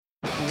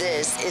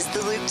This is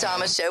the Luke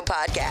Thomas Show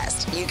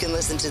podcast. You can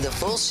listen to the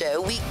full show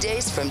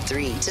weekdays from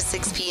 3 to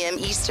 6 p.m.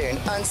 Eastern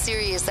on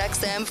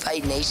SiriusXM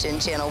Fight Nation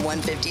Channel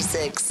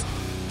 156.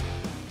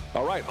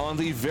 All right, on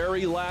the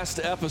very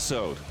last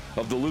episode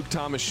of the Luke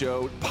Thomas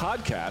Show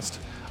podcast,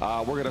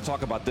 we're going to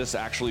talk about this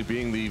actually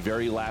being the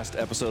very last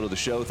episode of the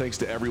show. Thanks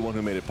to everyone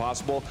who made it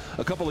possible.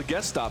 A couple of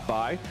guests stopped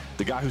by.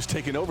 The guy who's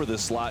taken over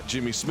this slot,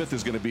 Jimmy Smith,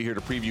 is going to be here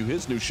to preview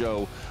his new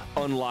show,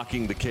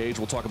 Unlocking the Cage.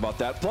 We'll talk about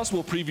that. Plus,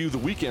 we'll preview the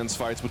weekend's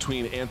fights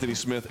between Anthony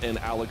Smith and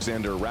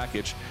Alexander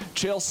Rakic.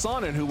 Chael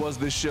Sonnen, who was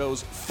this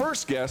show's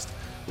first guest,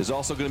 is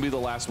also going to be the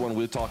last one.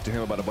 We'll talk to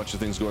him about a bunch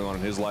of things going on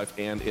in his life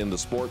and in the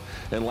sport.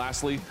 And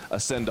lastly, a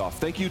send-off.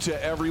 Thank you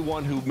to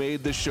everyone who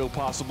made this show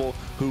possible,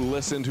 who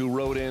listened, who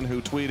wrote in, who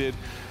tweeted.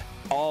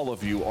 All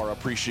of you are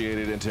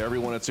appreciated. And to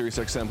everyone at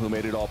SiriusXM who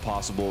made it all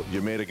possible,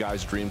 you made a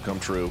guy's dream come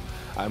true.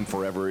 I'm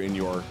forever in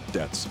your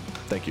debts.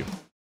 Thank you.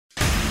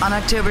 On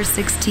October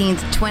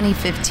 16th,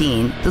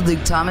 2015, the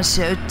Luke Thomas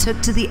Show took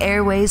to the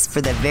airways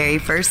for the very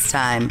first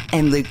time,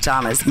 and Luke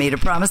Thomas made a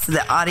promise to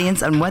the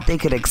audience on what they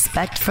could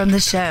expect from the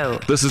show.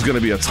 This is going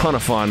to be a ton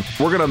of fun.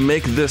 We're going to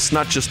make this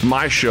not just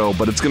my show,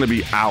 but it's going to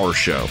be our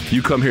show.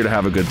 You come here to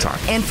have a good time.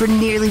 And for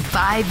nearly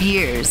 5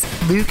 years,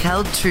 Luke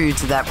held true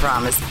to that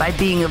promise by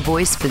being a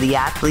voice for the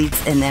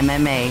athletes in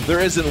MMA.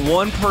 There isn't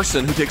one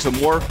person who takes a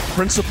more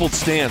principled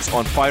stance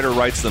on fighter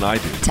rights than I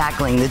do.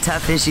 Tackling the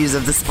tough issues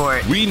of the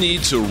sport. We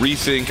need to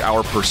rethink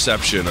our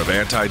perception of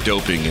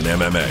anti-doping in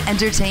MMA.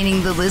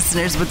 Entertaining the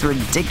listeners with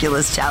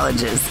ridiculous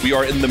challenges. We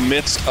are in the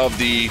midst of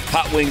the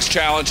Hot Wings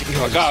Challenge.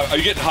 Oh God, are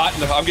you getting hot?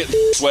 I'm getting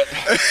sweat.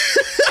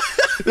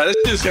 This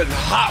is getting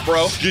hot,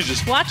 bro.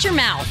 Jesus. Watch your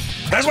mouth.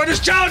 That's what this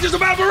challenge is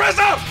about,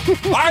 Marissa!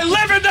 I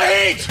live in the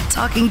heat!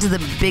 Talking to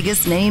the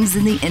biggest names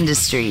in the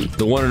industry.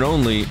 The one and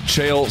only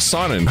Chael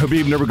Sonnen.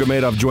 Habib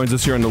Nurmagomedov joins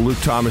us here on the Luke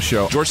Thomas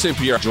Show. George St.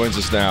 Pierre joins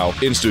us now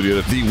in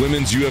studio. The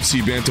women's UFC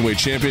bantamweight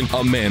champion,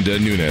 Amanda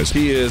Nunes.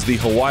 He is the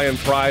Hawaiian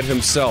pride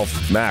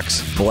himself,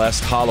 Max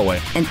Blessed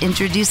Holloway. And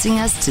introducing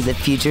us to the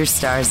future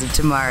stars of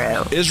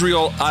tomorrow.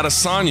 Israel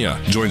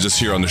Adesanya joins us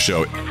here on the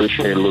show.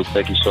 Appreciate it, Luke.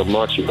 Thank you so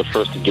much. You're the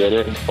first to get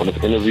in on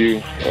this interview,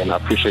 and I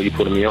appreciate you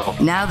putting me on.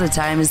 Now the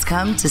time has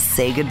come to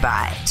say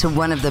goodbye to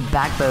one of the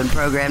backbone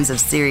programs of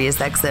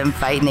SiriusXM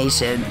Fight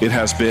Nation. It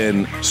has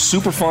been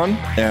super fun,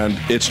 and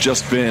it's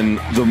just been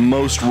the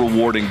most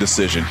rewarding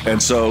decision.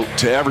 And so,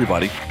 to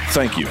everybody,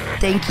 thank you.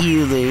 Thank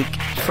you, Luke,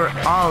 for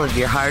all of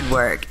your hard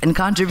work and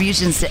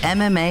contributions to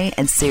MMA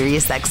and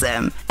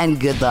SiriusXM. And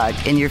good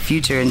luck in your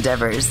future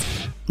endeavors.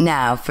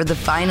 Now, for the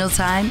final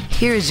time,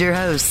 here is your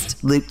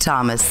host, Luke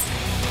Thomas.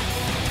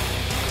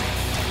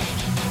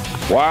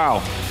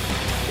 Wow.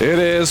 It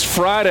is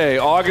Friday,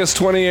 August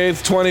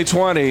 28th,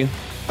 2020.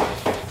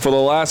 For the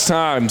last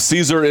time,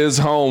 Caesar is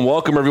home.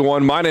 Welcome,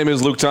 everyone. My name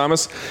is Luke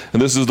Thomas, and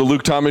this is the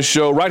Luke Thomas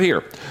Show right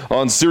here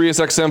on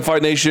SiriusXM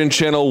Fight Nation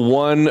Channel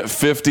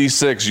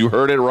 156. You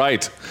heard it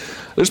right.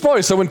 There's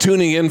probably someone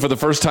tuning in for the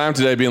first time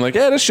today being like,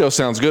 yeah, this show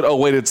sounds good. Oh,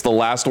 wait, it's the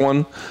last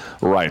one?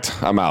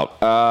 Right, I'm out.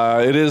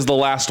 It is the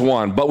last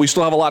one, but we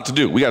still have a lot to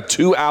do. We got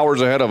 2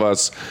 hours ahead of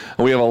us,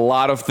 and we have a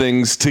lot of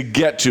things to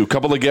get to. A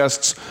couple of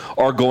guests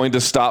are going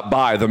to stop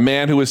by. The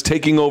man who is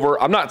taking over,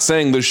 I'm not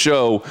saying the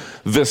show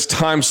this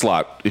time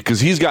slot, because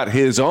he's got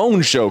his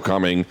own show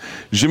coming.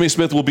 Jimmy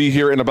Smith will be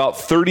here in about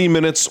 30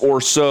 minutes or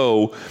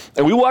so,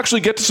 and we will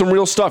actually get to some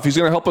real stuff. He's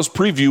going to help us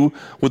preview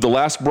with the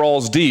last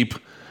Brawls Deep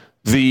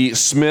the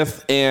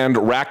Smith and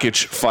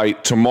Rakic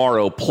fight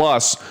tomorrow.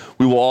 Plus,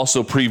 we will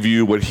also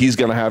preview what he's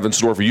going to have in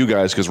store for you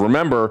guys. Because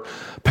remember,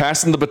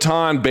 passing the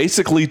baton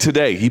basically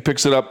today. He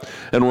picks it up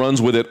and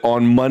runs with it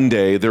on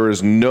Monday. There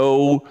is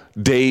no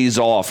days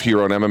off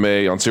here on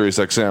MMA on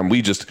SiriusXM.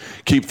 We just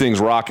keep things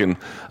rocking.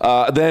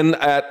 Then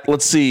at,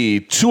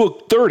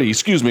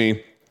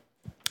 2:30,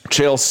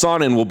 Chael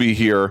Sonnen will be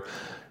here.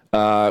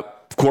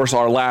 Of course,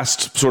 our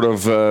last sort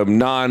of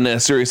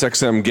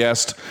non-SiriusXM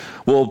guest.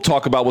 We'll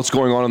talk about what's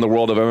going on in the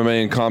world of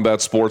MMA and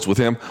combat sports with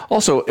him.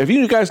 Also, have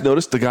you guys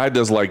noticed the guy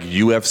does like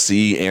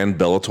UFC and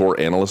Bellator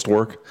analyst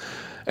work?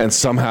 And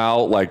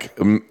somehow,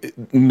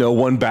 no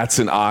one bats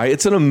an eye.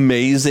 It's an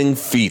amazing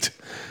feat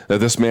that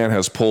this man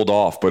has pulled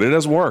off, but it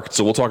has worked.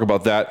 So we'll talk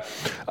about that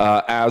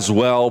as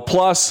well.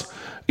 Plus,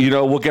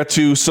 we'll get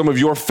to some of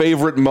your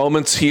favorite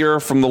moments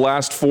here from the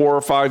last 4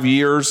 or 5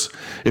 years.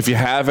 If you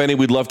have any,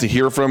 we'd love to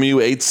hear from you.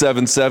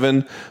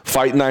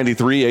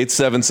 877-FIGHT-93,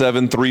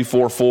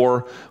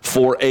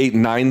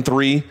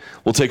 877-344-4893.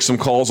 We'll take some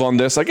calls on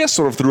this, I guess,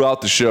 sort of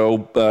throughout the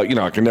show.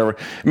 I can never...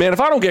 Man,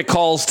 if I don't get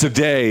calls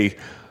today,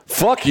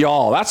 fuck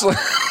y'all. That's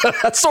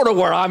sort of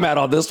where I'm at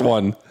on this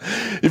one.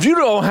 If you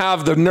don't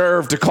have the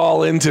nerve to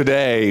call in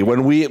today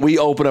when we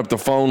open up the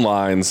phone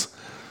lines,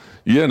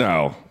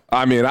 I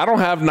don't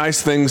have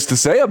nice things to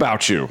say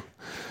about you.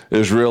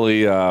 Is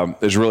really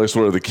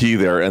sort of the key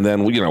there. And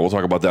then we'll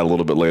talk about that a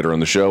little bit later in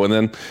the show. And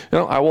then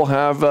I will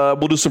have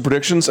we'll do some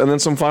predictions and then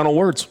some final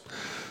words.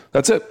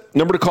 That's it.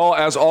 Number to call,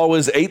 as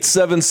always,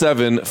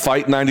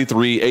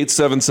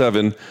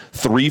 877-FIGHT-93,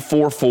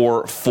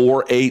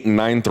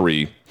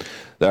 877-344-4893.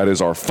 That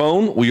is our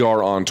phone. We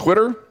are on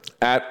Twitter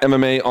at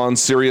MMA on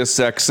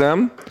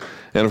SiriusXM.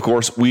 And, of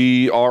course,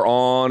 we are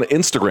on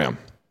Instagram,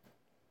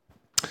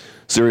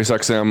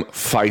 SiriusXM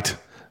Fight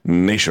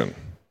Nation.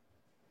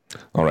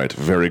 All right,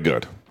 very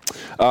good.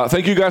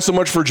 Thank you guys so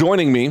much for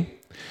joining me.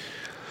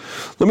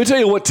 Let me tell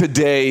you what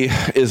today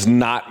is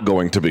not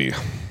going to be.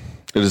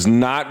 It is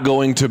not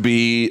going to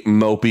be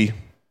mopey.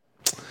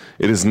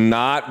 It is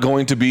not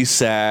going to be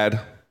sad,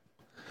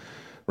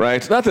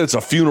 right? Not that it's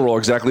a funeral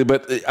exactly,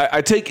 but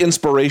I take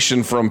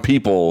inspiration from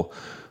people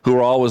who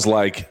are always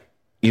like,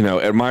 you know,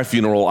 at my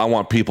funeral, I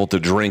want people to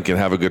drink and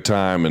have a good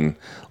time and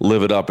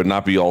live it up and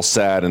not be all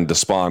sad and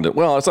despondent.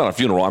 Well, it's not a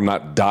funeral. I'm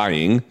not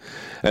dying.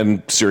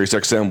 And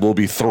SiriusXM will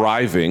be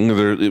thriving.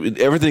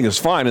 Everything is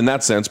fine in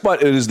that sense,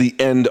 but it is the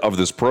end of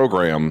this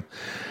program.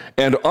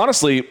 And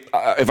honestly,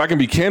 if I can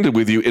be candid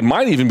with you, it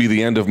might even be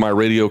the end of my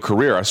radio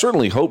career. I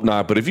certainly hope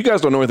not, but if you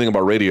guys don't know anything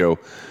about radio,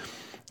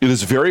 it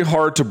is very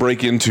hard to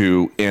break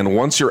into, and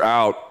once you're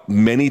out,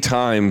 many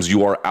times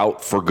you are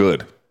out for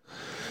good.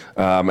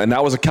 And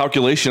that was a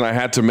calculation I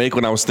had to make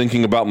when I was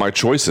thinking about my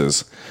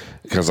choices,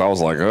 because I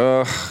was like,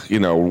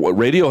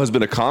 radio has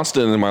been a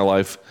constant in my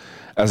life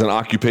as an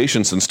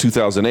occupation since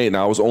 2008.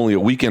 Now, I was only a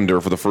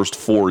weekender for the first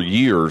 4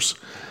 years,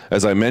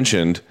 as I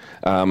mentioned,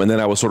 and then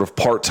I was sort of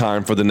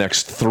part-time for the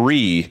next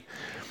 3,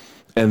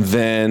 and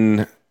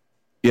then,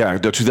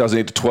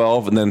 2008 to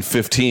 12, and then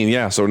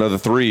 15, so another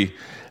 3,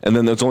 and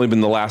then there's only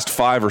been the last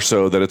 5 or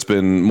so that it's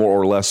been more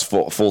or less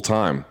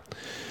full-time.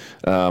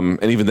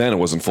 And even then, it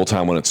wasn't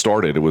full-time when it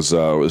started. It was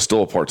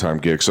still a part-time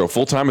gig. So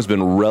full-time has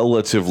been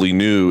relatively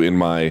new in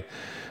my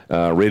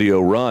radio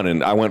run.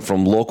 And I went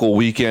from local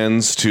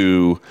weekends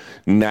to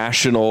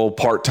national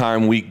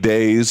part-time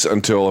weekdays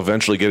until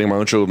eventually getting my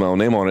own show with my own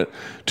name on it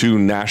to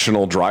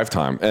national drive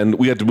time. And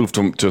we had to move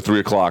to 3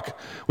 o'clock,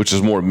 which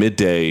is more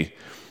midday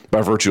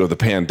by virtue of the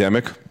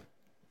pandemic.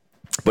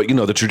 But, you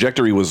know, the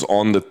trajectory was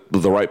on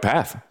the right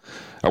path.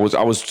 I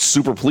was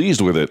super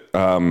pleased with it.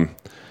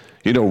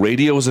 You know,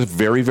 radio is a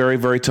very, very,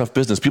 very tough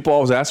business. People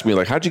always ask me,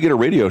 like, how'd you get a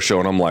radio show?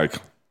 And I'm like,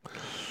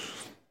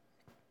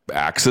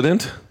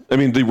 accident? I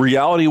mean, the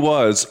reality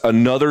was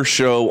another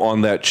show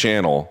on that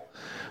channel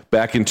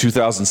back in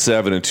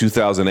 2007 and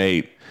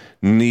 2008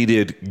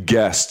 needed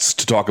guests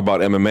to talk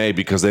about MMA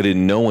because they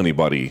didn't know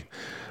anybody,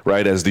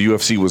 right? As the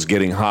UFC was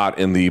getting hot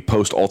in the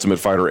post-Ultimate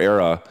Fighter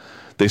era,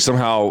 they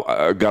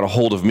somehow got a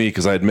hold of me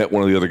because I had met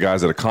one of the other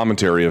guys at a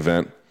commentary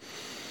event.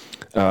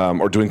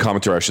 Or doing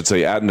commentary, I should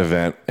say, at an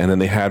event, and then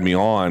they had me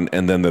on,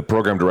 and then the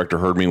program director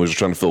heard me and was just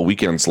trying to fill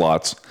weekend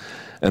slots,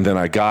 and then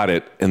I got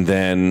it, and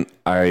then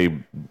I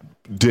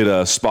did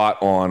a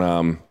spot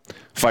on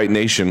Fight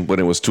Nation when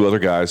it was 2 other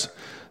guys.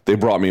 They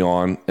brought me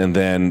on, and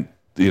then,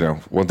 you know,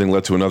 one thing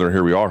led to another, and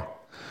here we are.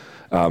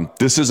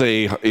 This is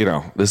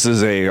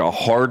a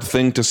hard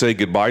thing to say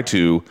goodbye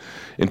to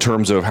in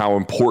terms of how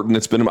important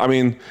it's been. I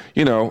mean,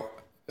 you know,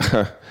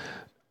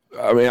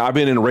 I've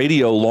been in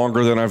radio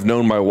longer than I've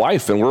known my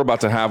wife, and we're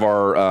about to have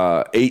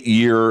our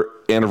 8-year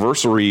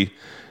anniversary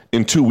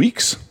in 2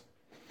 weeks.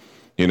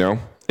 You know,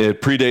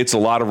 it predates a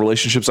lot of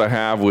relationships I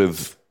have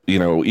with, you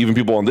know, even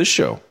people on this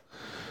show.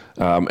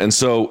 And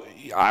so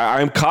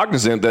I'm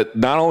cognizant that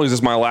not only is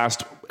this my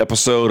last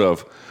episode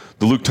of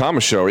the Luke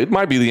Thomas Show, it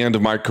might be the end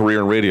of my career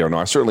in radio. No,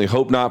 I certainly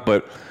hope not.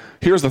 But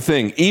here's the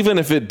thing. Even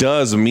if it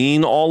does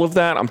mean all of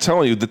that, I'm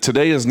telling you that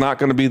today is not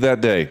going to be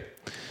that day.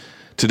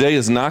 Today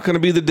is not going to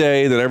be the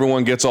day that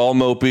everyone gets all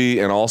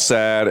mopey and all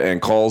sad and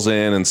calls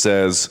in and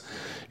says,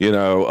 you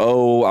know,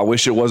 oh, I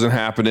wish it wasn't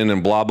happening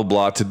and blah, blah,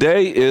 blah.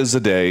 Today is a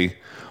day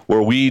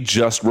where we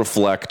just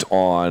reflect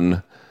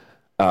on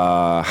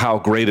how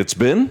great it's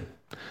been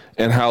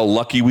and how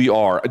lucky we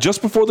are.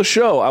 Just before the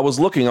show, I was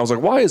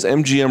like, why is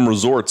MGM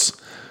Resorts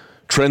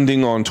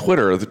trending on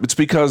Twitter? It's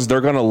because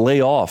they're going to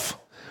lay off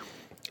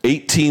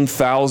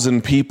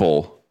 18,000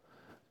 people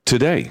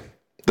today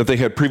that they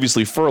had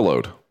previously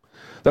furloughed.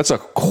 That's a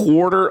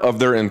quarter of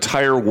their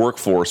entire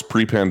workforce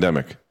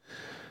pre-pandemic.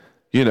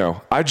 You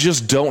know, I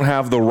just don't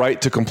have the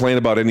right to complain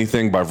about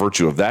anything by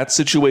virtue of that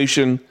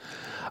situation.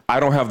 I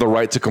don't have the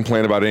right to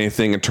complain about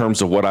anything in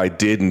terms of what I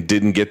did and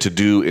didn't get to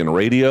do in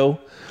radio.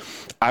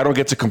 I don't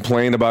get to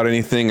complain about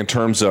anything in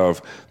terms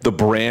of the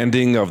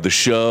branding of the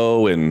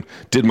show and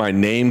did my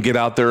name get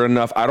out there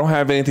enough. I don't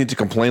have anything to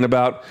complain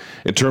about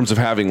in terms of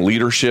having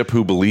leadership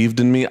who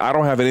believed in me. I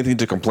don't have anything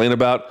to complain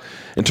about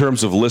in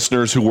terms of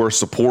listeners who were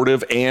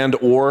supportive and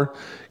or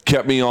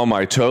kept me on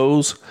my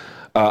toes.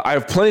 I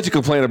have plenty to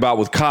complain about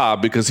with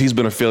Cobb because he's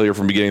been a failure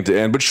from beginning to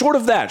end. But short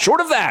of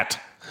that,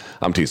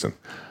 I'm teasing.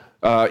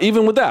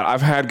 Even with that,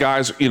 I've had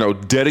guys, you know,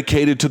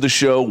 dedicated to the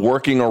show,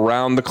 working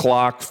around the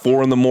clock,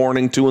 4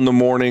 a.m, 2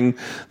 a.m,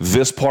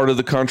 this part of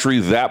the country,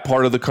 that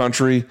part of the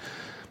country.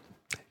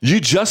 You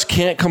just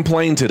can't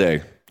complain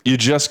today. You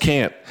just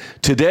can't.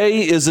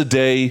 Today is a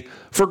day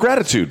for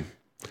gratitude.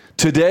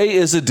 Today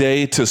is a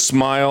day to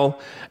smile.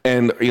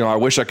 And, you know, I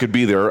wish I could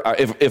be there.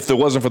 If there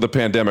wasn't for the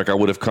pandemic, I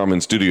would have come in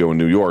studio in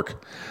New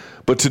York.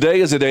 But today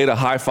is a day to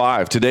high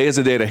five. Today is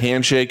a day to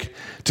handshake.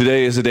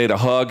 Today is a day to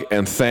hug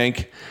and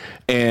thank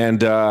and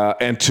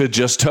to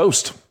just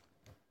toast.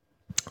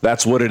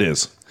 That's what it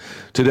is.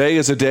 Today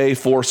is a day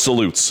for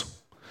salutes.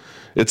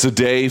 It's a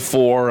day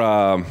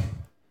for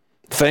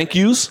thank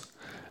yous,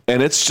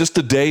 and it's just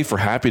a day for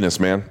happiness,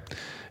 man.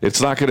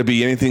 It's not going to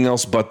be anything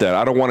else but that.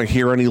 I don't want to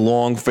hear any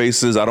long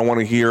faces. I don't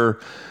want to hear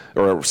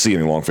or see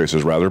any long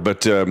faces, rather.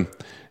 But, I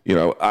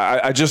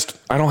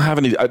don't have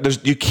any.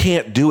 You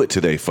can't do it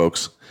today,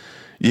 folks.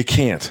 You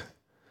can't.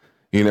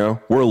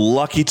 We're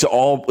lucky to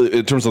all,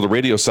 in terms of the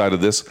radio side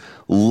of this,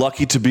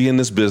 lucky to be in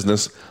this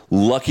business,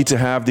 lucky to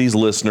have these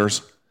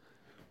listeners,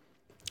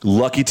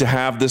 lucky to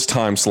have this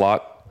time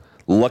slot.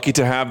 Lucky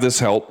to have this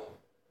help.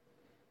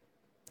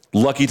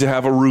 Lucky to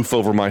have a roof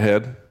over my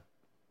head.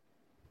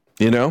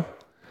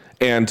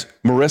 And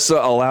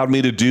Marissa allowed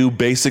me to do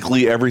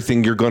basically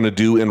everything you're going to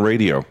do in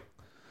radio.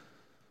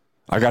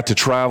 I got to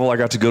travel. I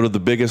got to go to the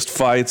biggest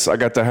fights. I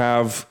got to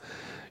have,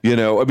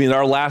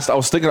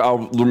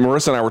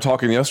 Marissa and I were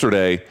talking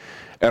yesterday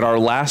at our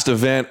last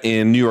event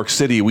in New York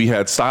City. We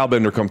had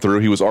Stylebender come through.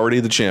 He was already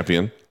the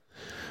champion.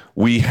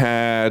 We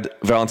had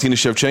Valentina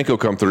Shevchenko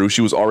come through.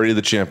 She was already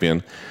the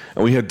champion.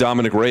 And we had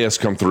Dominic Reyes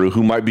come through,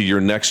 who might be your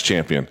next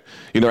champion.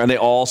 And they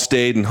all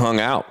stayed and hung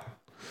out.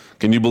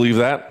 Can you believe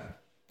that?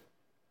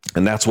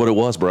 And that's what it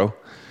was, bro.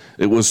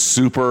 It was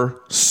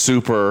super,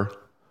 super,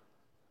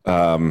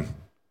 it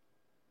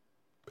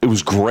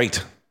was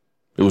great.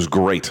 It was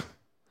great.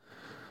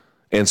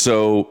 And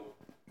so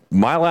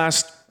my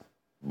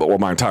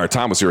entire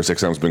time with Sirius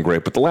XM has been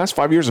great, but the last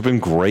 5 years have been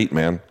great,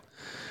 man.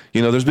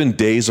 There's been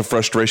days of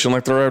frustration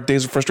like there are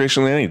days of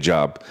frustration in any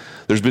job.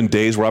 There's been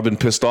days where I've been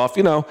pissed off.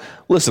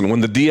 Listen, when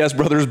the Diaz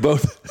brothers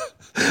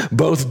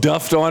both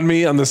duffed on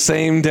me on the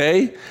same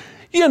day,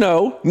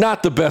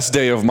 not the best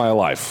day of my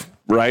life,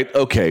 right?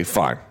 Okay,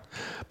 fine.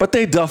 But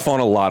they duff on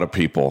a lot of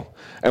people.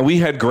 And we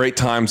had great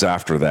times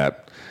after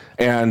that.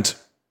 And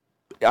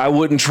I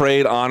wouldn't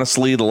trade,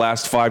 honestly, the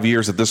last 5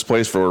 years at this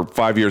place for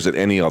 5 years at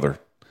any other.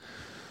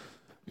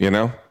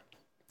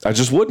 I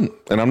just wouldn't,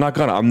 and I'm not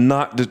gonna. I'm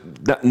not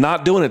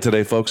doing it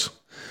today, folks.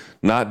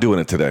 Not doing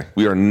it today.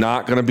 We are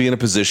not going to be in a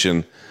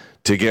position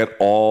to get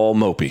all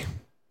mopey.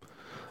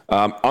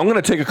 I'm going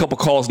to take a couple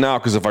calls now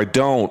because if I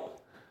don't,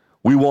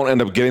 we won't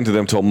end up getting to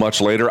them till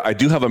much later. I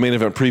do have a main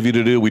event preview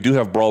to do. We do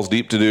have Brawls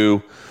Deep to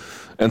do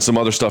and some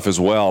other stuff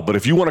as well. But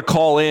if you want to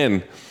call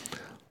in,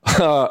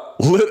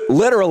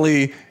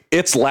 literally,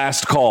 it's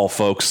last call,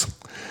 folks.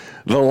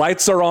 The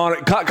lights are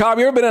on. Cobb,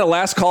 you ever been in a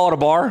last call at a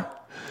bar?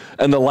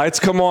 And the lights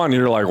come on, and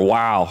you're like,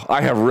 wow,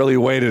 I have really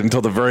waited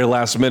until the very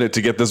last minute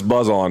to get this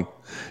buzz on.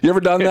 You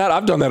ever done that?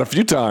 I've done that a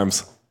few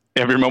times.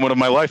 Every moment of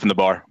my life in the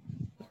bar.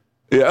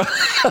 Yeah.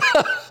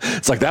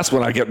 It's like, that's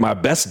when I get my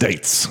best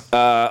dates.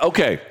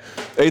 Okay.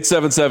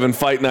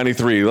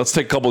 877-FIGHT-93. Let's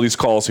take a couple of these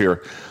calls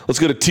here. Let's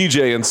go to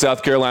TJ in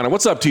South Carolina.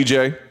 What's up,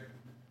 TJ?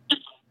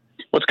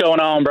 What's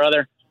going on,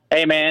 brother?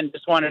 Hey, man, I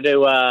just wanted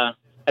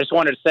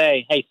to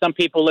say, hey, some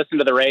people listen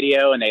to the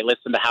radio and they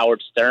listen to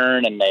Howard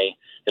Stern and they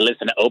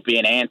listen to Opie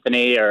and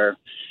Anthony, or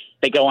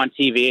they go on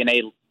TV and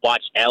they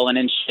watch Ellen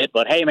and shit.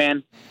 But hey,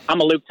 man, I'm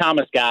a Luke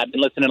Thomas guy. I've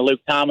been listening to Luke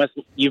Thomas.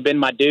 You've been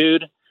my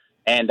dude.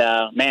 And,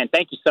 man,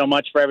 thank you so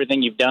much for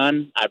everything you've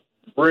done. I've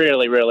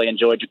really, really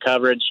enjoyed your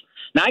coverage.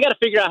 Now I got to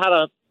figure out how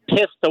to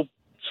piss to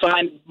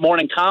find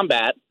Morning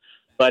Combat,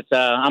 but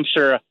I'm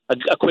sure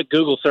a quick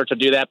Google search will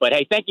do that. But,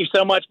 hey, thank you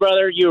so much,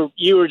 brother. You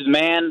were the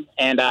man,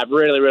 and I've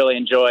really, really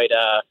enjoyed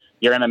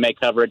your MMA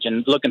coverage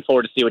and looking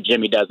forward to see what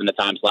Jimmy does in the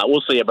time slot.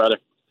 We'll see you, brother.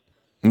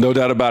 No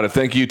doubt about it.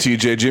 Thank you,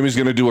 TJ. Jimmy's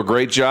going to do a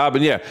great job.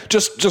 And yeah,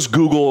 just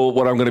Google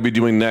what I'm going to be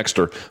doing next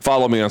or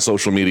follow me on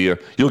social media.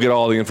 You'll get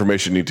all the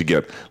information you need to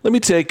get. Let me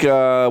take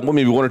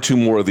maybe one or two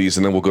more of these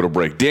and then we'll go to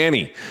break.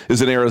 Danny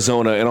is in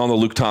Arizona and on the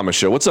Luke Thomas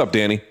Show. What's up,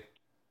 Danny?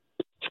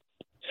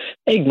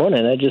 Hey, good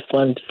morning. I just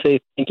wanted to say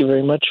thank you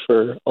very much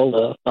for all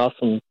the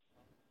awesome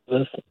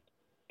stuff.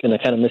 I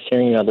kind of miss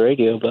hearing you on the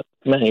radio, but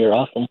man, you're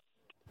awesome.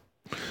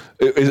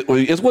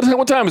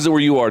 What time is it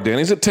where you are,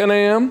 Danny? Is it 10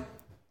 a.m.?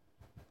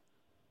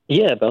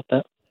 Yeah, about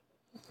that.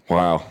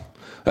 Wow.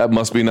 That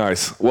must be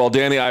nice. Well,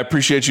 Danny, I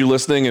appreciate you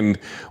listening and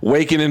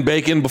waking and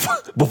baking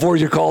before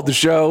you called the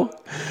show.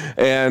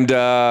 And,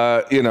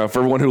 for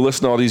everyone who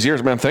listened all these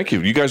years, man, thank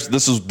you. You guys,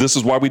 this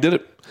is why we did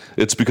it.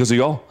 It's because of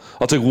y'all.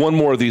 I'll take one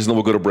more of these and then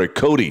we'll go to break.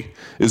 Cody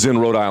is in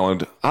Rhode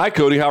Island. Hi,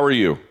 Cody. How are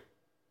you?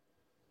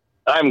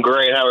 I'm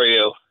great. How are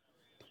you?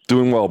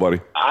 Doing well, buddy.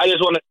 I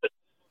just want to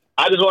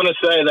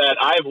say that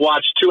I've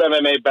watched 2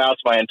 MMA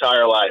bouts my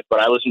entire life, but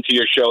I listen to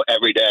your show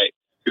every day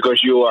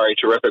because you are a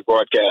terrific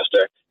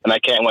broadcaster, and I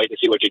can't wait to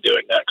see what you're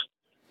doing next.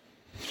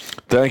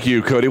 Thank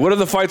you, Cody. What are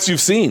the fights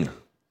you've seen?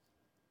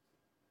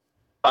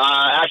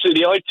 Actually,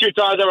 the only 2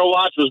 times I ever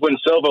watched was when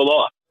Silva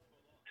lost.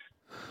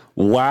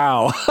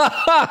 Wow.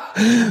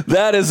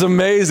 That is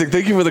amazing.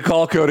 Thank you for the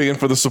call, Cody, and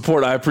for the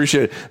support. I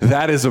appreciate it.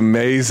 That is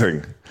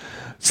amazing.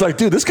 It's like,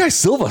 dude, this guy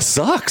Silva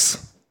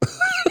sucks.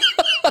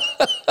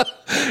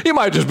 He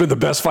might have just been the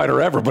best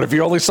fighter ever, but if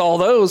you only saw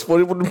those,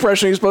 what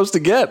impression are you supposed to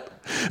get?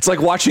 It's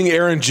like watching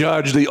Aaron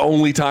Judge the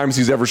only times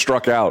he's ever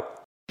struck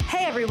out.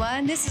 Hey, everyone.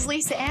 everyone. This is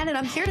Lisa Ann, and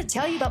I'm here to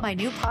tell you about my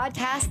new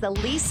podcast, The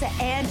Lisa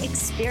Ann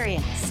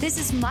Experience. This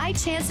is my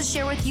chance to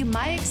share with you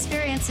my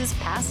experiences,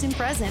 past and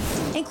present,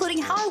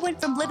 including how I went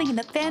from living in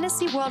the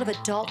fantasy world of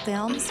adult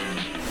films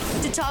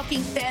to talking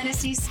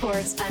fantasy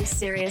sports on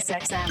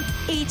SiriusXM.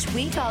 Each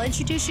week, I'll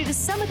introduce you to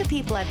some of the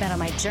people I've met on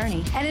my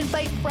journey and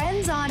invite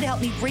friends on to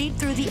help me read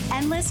through the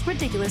endless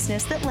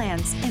ridiculousness that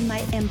lands in my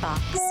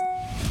inbox.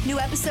 New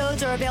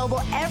episodes are available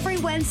every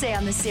Wednesday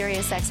on the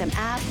SiriusXM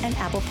app and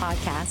Apple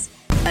Podcasts.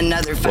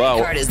 Another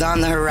fight card is on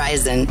the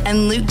horizon,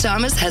 and Luke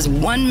Thomas has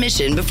one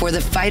mission before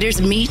the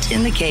fighters meet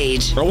in the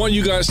cage. I want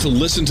you guys to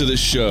listen to this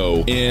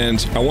show,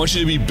 and I want you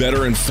to be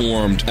better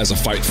informed as a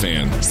fight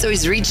fan. So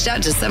he's reached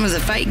out to some of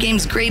the fight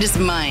game's greatest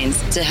minds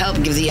to help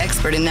give the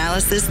expert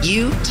analysis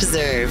you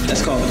deserve.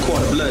 That's called the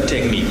quarter blood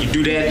technique. You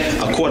do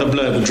that, a quarter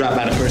blood will drop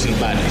out of a person's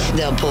body.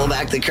 They'll pull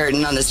back the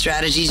curtain on the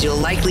strategies you'll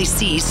likely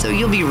see, so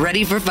you'll be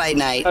ready for fight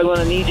night. I'm going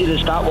to need you to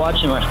stop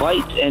watching my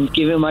fights and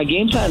give me my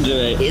game times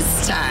already.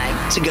 It's time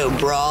to go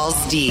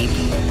Brawls Deep.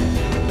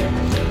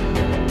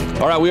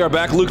 All right, we are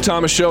back. Luke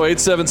Thomas Show,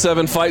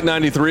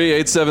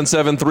 877-FIGHT-93,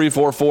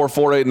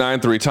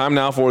 877-344-4893. Time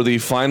now for the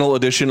final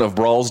edition of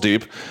Brawls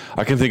Deep.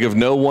 I can think of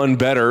no one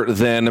better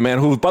than a man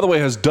who, by the way,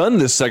 has done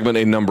this segment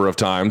a number of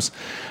times.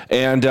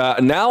 And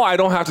now I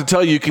don't have to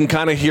tell you, you can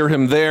kind of hear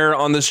him there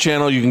on this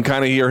channel. You can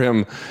kind of hear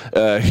him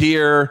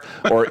here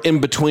or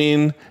in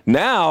between.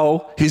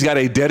 Now he's got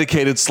a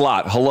dedicated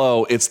slot.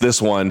 Hello, it's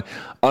this one.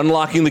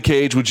 Unlocking the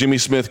Cage with Jimmy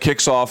Smith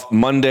kicks off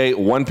Monday,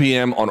 1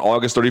 p.m. on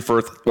August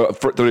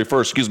 31st.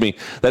 Excuse me.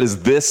 That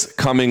is this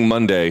coming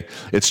Monday.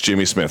 It's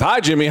Jimmy Smith. Hi,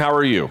 Jimmy. How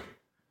are you?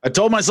 I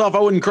told myself I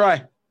wouldn't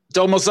cry.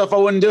 Told myself I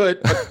wouldn't do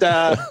it,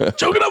 but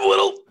choking up a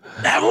little.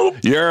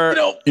 You're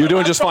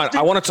doing just fine.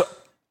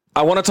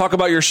 I want to talk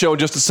about your show in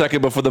just a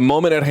second, but for the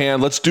moment at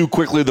hand, let's do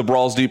quickly the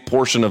Brawls Deep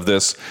portion of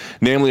this,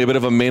 namely a bit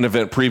of a main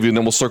event preview, and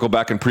then we'll circle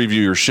back and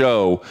preview your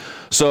show.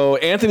 So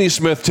Anthony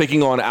Smith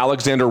taking on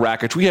Alexander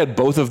Rakic. We had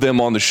both of them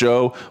on the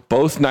show,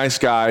 both nice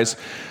guys.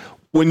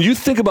 When you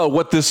think about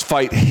what this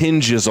fight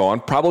hinges on,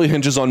 probably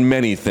hinges on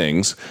many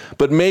things,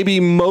 but maybe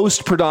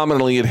most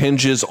predominantly it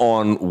hinges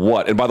on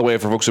what? And by the way,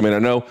 for folks who may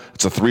not know,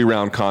 it's a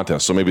 3-round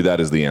contest, so maybe that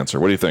is the answer.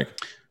 What do you think?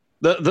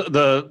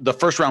 The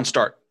first round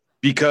start.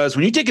 Because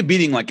when you take a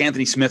beating like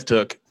Anthony Smith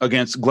took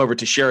against Glover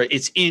Teixeira,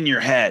 it's in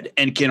your head.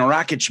 And can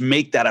Rakic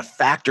make that a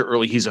factor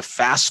early? He's a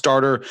fast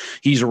starter.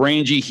 He's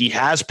rangy. He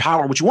has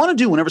power, which you want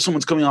to do whenever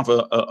someone's coming off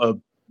a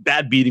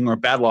bad beating or a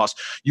bad loss.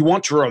 You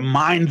want to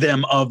remind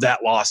them of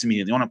that loss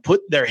immediately. You want to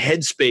put their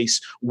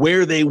headspace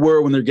where they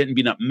were when they're getting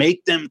beaten up.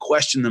 Make them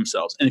question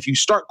themselves. And if you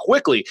start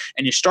quickly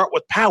and you start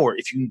with power,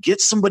 if you can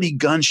get somebody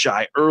gun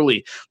shy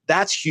early,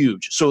 that's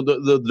huge. So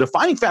the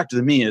defining factor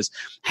to me is,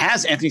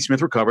 has Anthony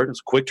Smith recovered? It's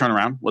a quick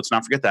turnaround. Let's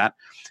not forget that.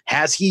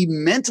 Has he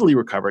mentally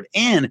recovered?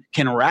 And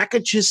can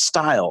Rakic's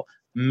style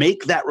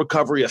make that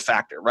recovery a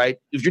factor, right?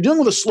 If you're dealing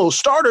with a slow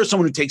starter,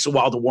 someone who takes a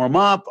while to warm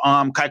up,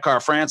 Kai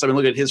Kara-France, I've been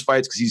looking at his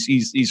fights because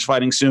he's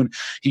fighting soon.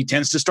 He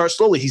tends to start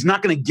slowly. He's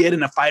not going to get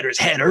in a fighter's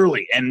head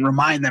early and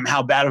remind them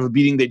how bad of a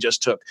beating they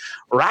just took.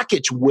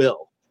 Rakic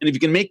will. And if you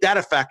can make that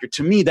a factor,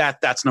 to me,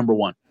 that's number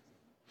one.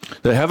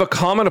 They have a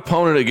common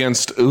opponent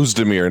against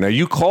Oezdemir. Now,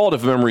 you called,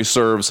 if memory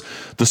serves,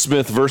 the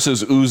Smith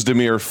versus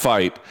Oezdemir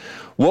fight.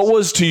 What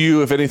was, to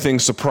you, if anything,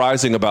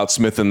 surprising about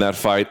Smith in that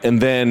fight?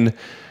 And then,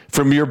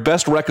 from your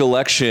best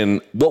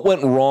recollection, what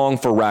went wrong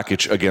for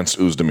Rakic against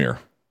Oezdemir?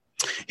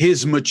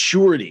 His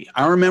maturity.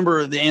 I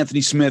remember the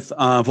Anthony Smith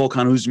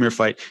Volkan Oezdemir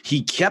fight.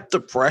 He kept the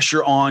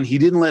pressure on. He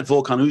didn't let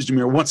Volkan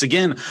Oezdemir, once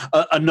again,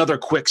 another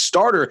quick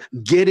starter,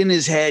 get in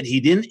his head.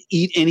 He didn't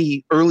eat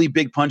any early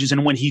big punches.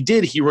 And when he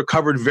did, he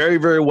recovered very,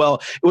 very well.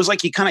 It was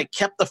like he kind of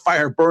kept the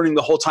fire burning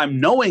the whole time,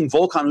 knowing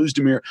Volkan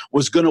Oezdemir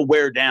was going to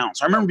wear down.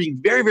 So I remember being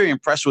very, very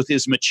impressed with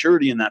his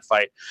maturity in that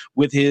fight,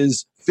 with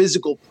his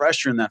physical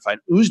pressure in that fight.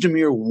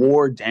 Oezdemir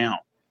wore down.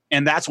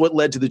 And that's what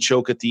led to the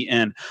choke at the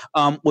end.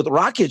 With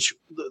Rakic,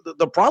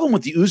 the problem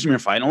with the Oezdemir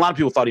fight, and a lot of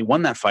people thought he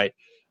won that fight,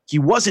 he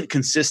wasn't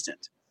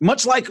consistent.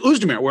 Much like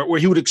Oezdemir, where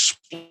he would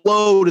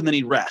explode and then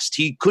he'd rest.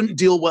 He couldn't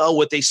deal well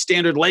with a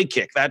standard leg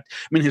kick.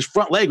 His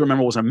front leg,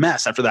 remember, was a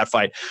mess after that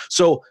fight.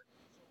 So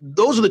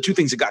those are the two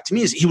things that got to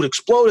me, is he would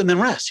explode and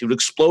then rest. He would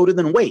explode and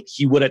then wait.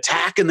 He would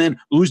attack and then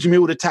Oezdemir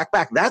would attack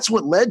back. That's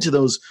what led to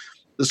the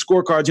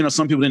scorecards,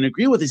 some people didn't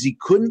agree with, is he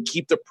couldn't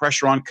keep the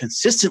pressure on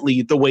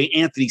consistently the way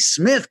Anthony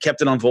Smith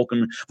kept it on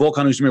Volkan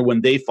Oezdemir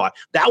when they fought.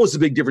 That was the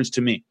big difference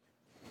to me.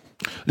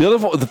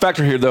 The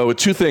factor here, though,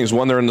 two things.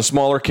 One, they're in the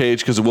smaller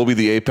cage because it will be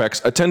the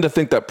apex. I tend to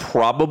think that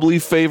probably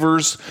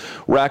favors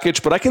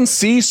Rakic, but I can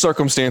see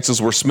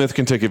circumstances where Smith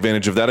can take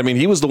advantage of that. I mean,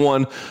 he was the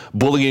one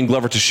bullying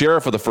Glover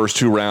Teixeira for the first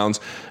 2 rounds.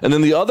 And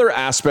then the other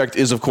aspect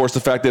is, of course, the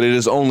fact that it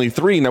is only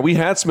 3. Now, we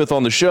had Smith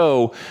on the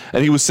show,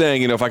 and he was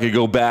saying, if I could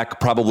go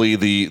back, probably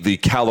the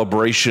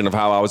calibration of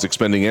how I was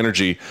expending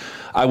energy,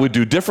 I would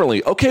do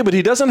differently. Okay, but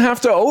he doesn't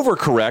have to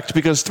overcorrect,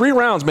 because 3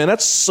 rounds, man,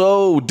 that's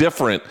so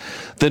different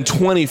than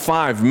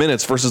 25 minutes.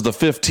 minutes versus the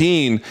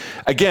 15.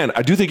 Again,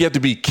 I do think you have to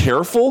be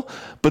careful,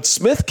 but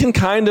Smith can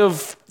kind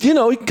of, he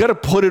got to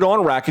put it on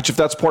Rakic if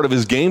that's part of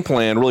his game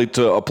plan, really,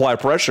 to apply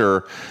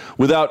pressure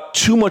without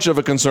too much of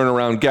a concern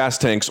around gas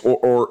tanks,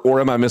 or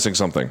am I missing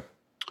something?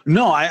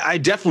 No, I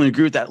definitely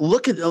agree with that.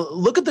 Look at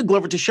the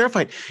Glover Teixeira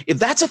fight. If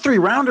that's a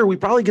 3-rounder, we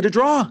probably get a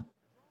draw.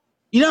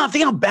 I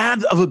think how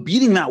bad of a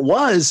beating that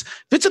was.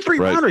 If it's a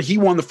 3-rounder, he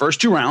won the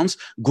first 2 rounds.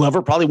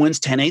 Glover probably wins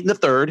 10-8 in the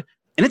third.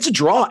 And it's a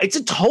draw. It's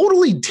a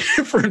totally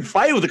different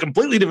fight with a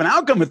completely different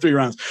outcome in 3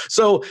 rounds.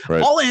 So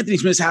all Anthony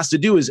Smith has to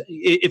do is,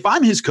 if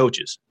I'm his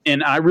coaches,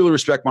 and I really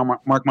respect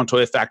Mark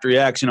Montoya, Factory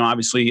X,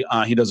 obviously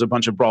he does a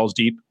bunch of Brawls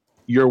Deep.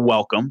 You're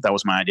welcome. That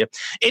was my idea.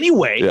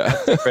 Anyway,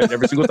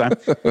 every single time.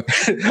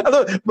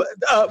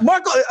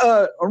 Mark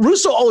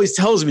Russo always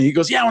tells me, he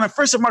goes, when I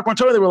first said Mark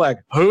Montoya, they were like,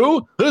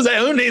 who? Who's that?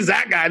 Who needs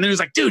that guy? And then he was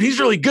like, dude, he's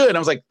really good. And I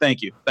was like,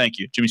 thank you,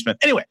 Jimmy Smith.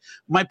 Anyway,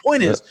 my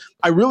point is,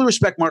 I really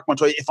respect Mark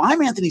Montoya. If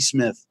I'm Anthony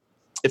Smith,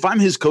 if I'm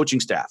his coaching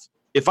staff,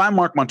 if I'm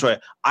Mark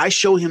Montoya, I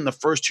show him the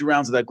first 2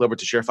 rounds of that Glover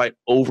Teixeira fight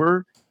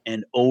over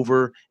and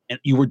over, and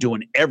you were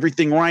doing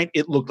everything right.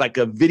 It looked like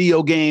a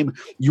video game.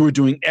 You were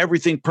doing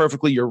everything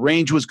perfectly. Your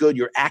range was good.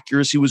 Your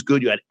accuracy was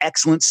good. You had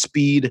excellent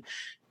speed.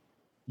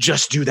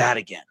 Just do that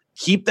again.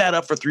 Keep that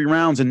up for 3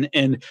 rounds. And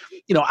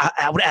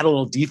I would add a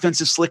little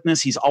defensive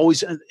slickness.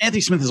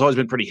 Anthony Smith has always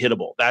been pretty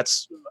hittable.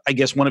 That's, I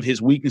guess, one of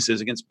his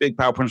weaknesses against big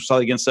power punchers.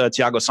 Against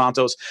Thiago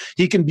Santos,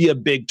 he can be a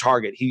big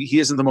target. He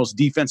isn't the most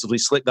defensively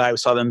slick guy. We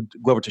saw them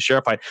Glover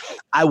Teixeira fight.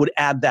 I would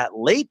add that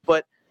late,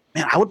 but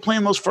man, I would play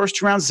in those first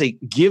 2 rounds and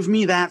say, give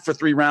me that for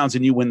 3 rounds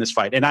and you win this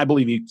fight. And I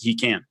believe he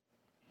can.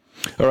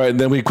 All right, and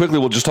then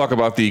we'll just talk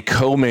about the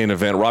co-main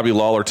event, Robbie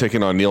Lawler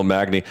taking on Neil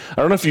Magny. I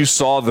don't know if you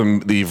saw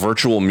the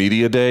virtual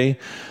media day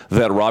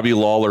that Robbie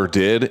Lawler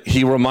did.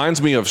 He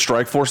reminds me of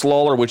Strikeforce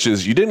Lawler, which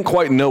is you didn't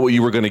quite know what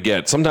you were going to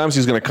get. Sometimes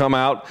he's going to come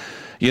out,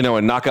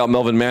 and knock out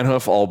Melvin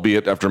Manhoef,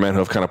 albeit after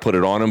Manhoef kind of put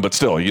it on him. But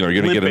still, you're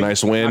going to get a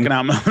nice win. Knocking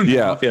out Melvin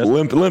Manhoef,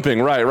 yes.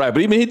 Limping, right.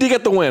 But he did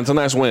get the win. It's a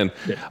nice win.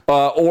 Yeah.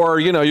 Or,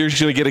 you're just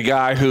going to get a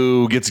guy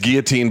who gets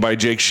guillotined by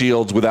Jake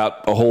Shields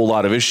without a whole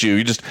lot of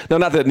issue.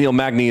 Not that Neil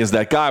Magny is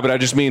that guy, but I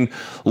just mean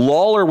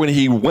Lawler, when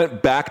he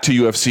went back to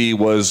UFC,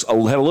 had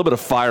a little bit of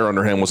fire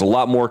under him, was a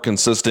lot more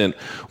consistent,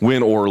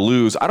 win or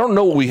lose. I don't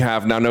know what we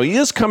have now. Now, he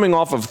is coming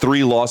off of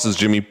 3 losses,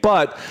 Jimmy,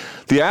 but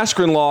the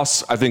Askren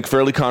loss, I think,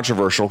 fairly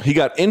controversial. He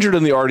got injured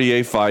in the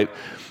RDA fight,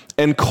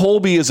 and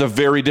Colby is a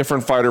very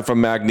different fighter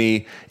from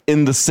Magny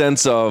in the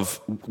sense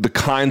of the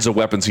kinds of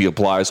weapons he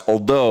applies,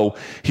 although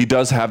he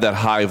does have that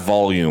high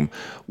volume.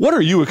 What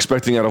are you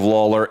expecting out of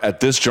Lawler at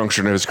this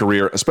juncture in his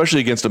career, especially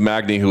against a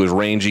Magny who is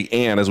rangy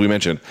and, as we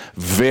mentioned,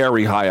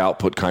 very high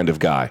output kind of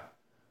guy?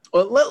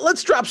 Well,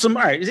 let's drop some.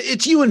 All right,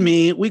 it's you and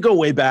me. We go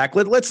way back.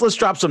 Let's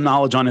drop some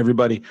knowledge on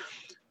everybody.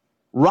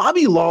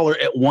 Robbie Lawler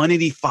at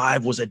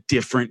 185 was a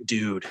different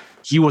dude.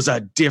 He was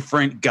a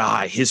different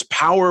guy. His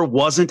power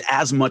wasn't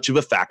as much of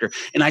a factor,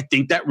 and I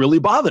think that really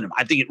bothered him.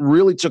 I think it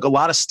really took a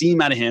lot of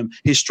steam out of him.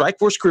 His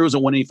Strikeforce career was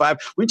at 185.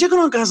 When you're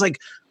taking on guys like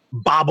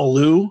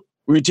Babalu,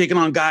 when you're taking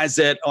on guys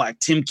that like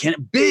Tim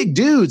Kennett, big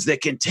dudes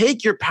that can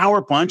take your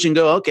power punch and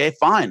go, okay,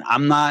 fine,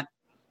 I'm not –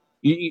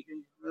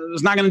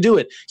 was not going to do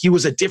it. He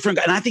was a different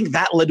guy. And I think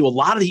that led to a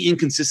lot of the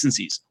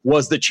inconsistencies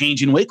was the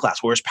change in weight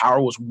class, where his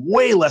power was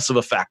way less of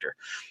a factor.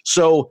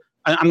 So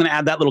I'm going to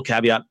add that little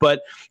caveat.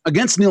 But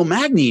against Neil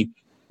Magny,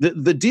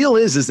 the deal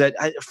is that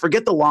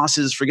forget the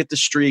losses, forget the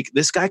streak.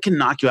 This guy can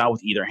knock you out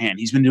with either hand.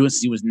 He's been doing it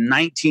since he was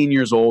 19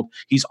 years old.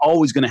 He's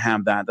always going to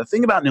have that. The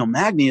thing about Neil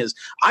Magny is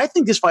I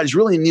think this fight is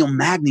really in Neil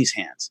Magny's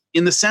hands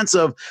in the sense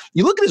of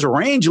you look at his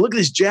range, you look at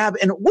his jab,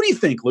 and what do you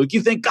think, Luke?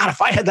 You think, God,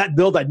 if I had that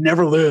build, I'd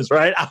never lose,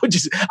 right? I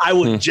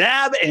would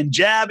jab and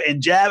jab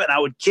and jab, and I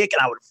would kick,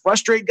 and I would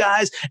frustrate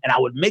guys, and I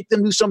would make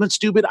them do something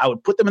stupid. I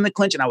would put them in the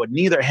clinch, and I would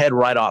knee their head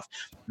right off.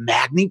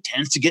 Magny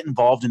tends to get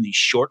involved in these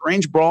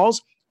short-range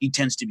brawls. He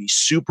tends to be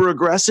super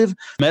aggressive.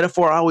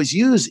 Metaphor I always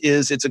use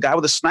is it's a guy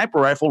with a sniper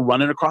rifle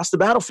running across the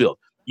battlefield.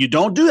 You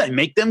don't do that.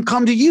 Make them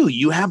come to you.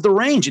 You have the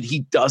range, and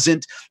he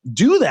doesn't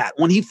do that.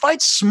 When he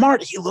fights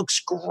smart, he looks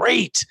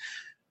great.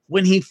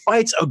 When he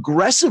fights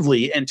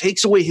aggressively and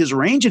takes away his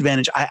range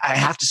advantage, I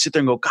have to sit there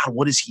and go, God,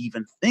 what is he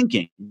even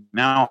thinking?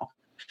 Now,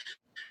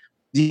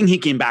 he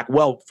came back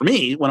well for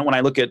me when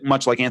I look at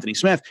much like Anthony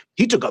Smith.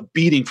 He took a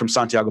beating from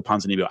Santiago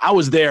Ponzinibbio. I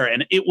was there,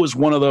 and it was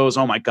one of those,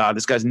 oh, my God,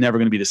 this guy's never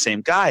going to be the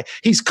same guy.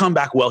 He's come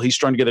back well. He's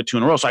starting to get a 2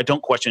 in a row, so I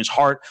don't question his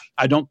heart.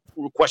 I don't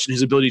question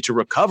his ability to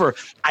recover.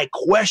 I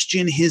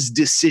question his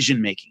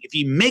decision-making. If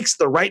he makes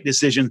the right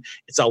decision,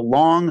 it's a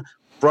long,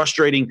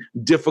 frustrating,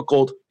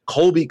 difficult,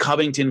 Colby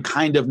Covington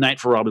kind of night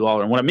for Robbie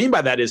Lawler. And what I mean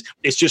by that is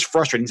it's just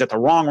frustrating. He's at the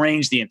wrong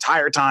range the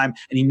entire time,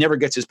 and he never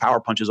gets his power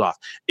punches off.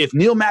 If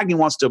Neil Magny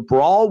wants to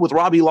brawl with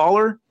Robbie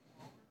Lawler,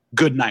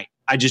 good night.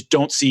 I just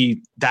don't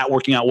see that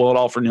working out well at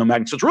all for Neil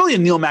Magny. So it's really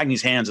in Neil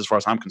Magny's hands as far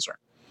as I'm concerned.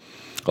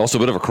 Also, a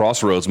bit of a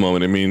crossroads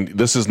moment. I mean,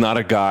 this is not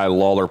a guy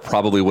Lawler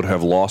probably would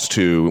have lost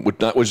to,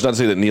 which is not to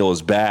say that Neal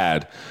is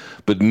bad,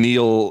 but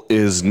Neal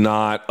is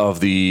not of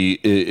the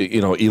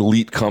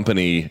elite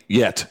company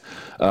yet.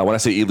 When I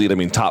say elite, I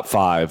mean top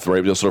 5,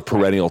 right? Just sort of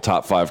perennial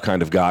top 5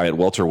 kind of guy at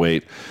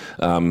welterweight.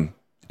 Again,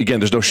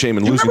 there's no shame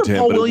in losing to him.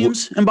 Paul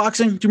Williams in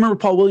boxing? Do you remember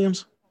Paul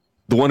Williams?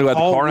 The one who had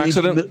the car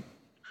accident?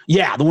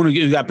 Yeah, the one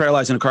who got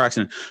paralyzed in a car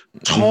accident.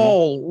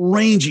 Tall,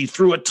 rangy,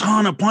 threw a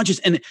ton of punches,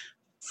 and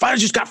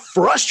fighters just got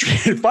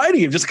frustrated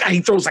fighting him. He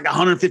throws like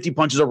 150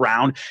 punches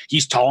around.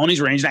 He's tall and he's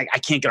rangy. I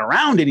can't get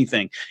around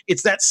anything.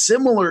 It's that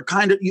similar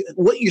kind of –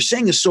 what you're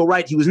saying is so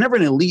right. He was never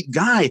an elite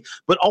guy,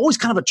 but always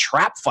kind of a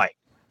trap fight.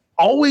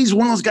 Always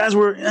one of those guys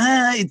where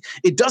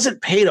it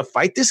doesn't pay to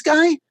fight this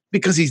guy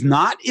because he's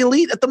not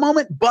elite at the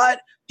moment,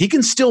 but he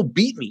can still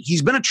beat me.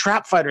 He's been a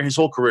trap fighter his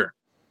whole career.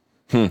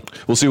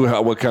 We'll see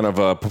what kind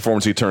of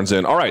performance he turns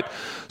in. All right.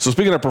 So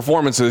speaking of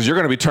performances, you're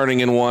going to be turning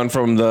in one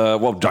from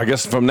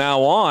from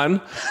now on,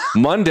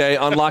 Monday,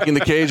 Unlocking the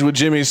Cage with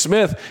Jimmy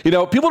Smith.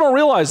 People don't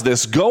realize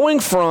this.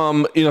 Going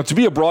from, to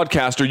be a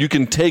broadcaster, you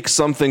can take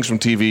some things from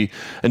TV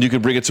and you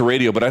can bring it to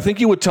radio. But I think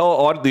you would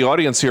tell the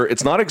audience here,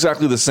 it's not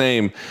exactly the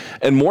same.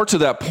 And more to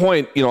that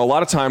point, a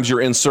lot of times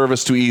you're in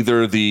service to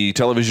either the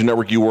television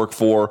network you work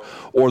for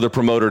or the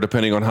promoter,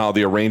 depending on how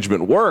the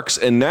arrangement works.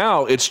 And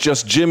now it's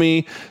just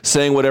Jimmy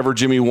saying whatever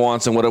Jimmy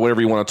wants and whatever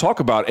you want to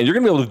talk about. And you're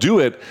going to be able to do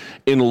it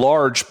in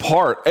large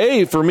part.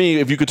 A, for me,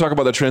 if you could talk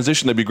about the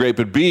transition, that'd be great.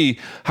 But B,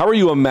 how are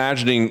you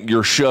imagining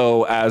your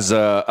show as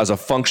a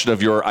function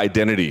of your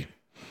identity?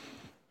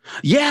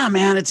 Yeah,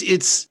 man,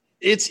 it's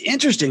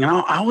interesting. And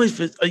I always,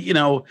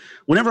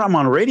 whenever I'm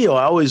on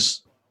radio,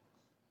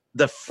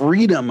 the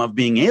freedom of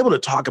being able to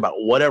talk about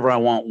whatever I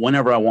want,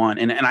 whenever I want.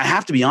 And I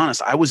have to be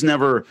honest, I was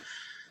never –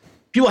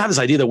 people have this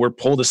idea that we're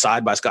pulled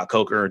aside by Scott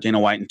Coker or Dana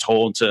White and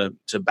told to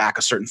back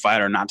a certain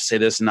fighter, not to say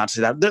this and not to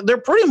say that. They're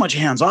pretty much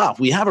hands off.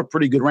 We have a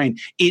pretty good reign.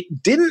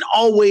 It didn't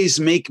always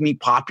make me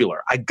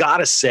popular. I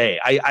gotta say,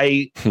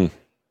 I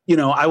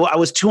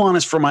was too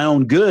honest for my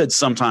own good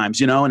sometimes,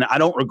 and I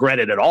don't regret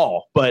it at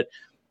all. But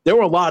there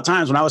were a lot of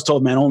times when I was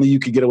told, man, only you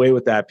could get away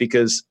with that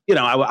because,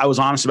 I was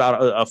honest about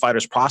a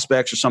fighter's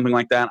prospects or something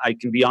like that. I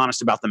can be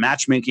honest about the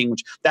matchmaking,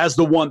 which that's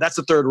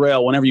the third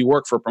rail whenever you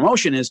work for a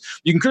promotion is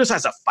you can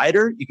criticize a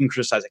fighter, you can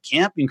criticize a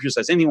camp, you can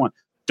criticize anyone.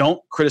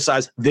 Don't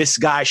criticize this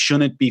guy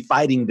shouldn't be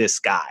fighting this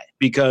guy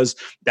because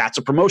that's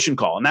a promotion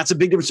call. And that's a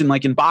big difference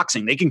in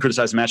boxing. They can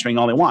criticize the matchmaking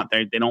all they want.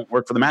 They don't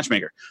work for the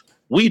matchmaker.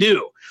 We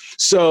do.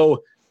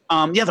 So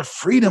the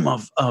freedom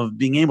of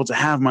being able to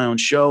have my own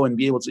show and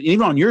be able to,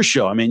 even on your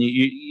show, I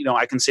mean,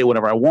 I can say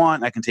whatever I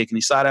want. I can take any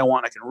side I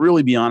want. I can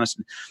really be honest.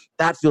 And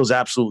that feels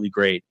absolutely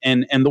great.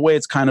 And the way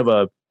it's kind of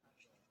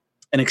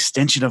an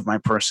extension of my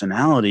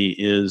personality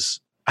is,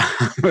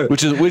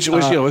 which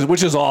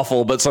is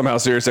awful, but somehow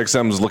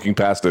SiriusXM is looking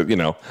past it.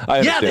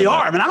 Yeah, they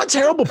are. I mean, I'm a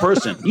terrible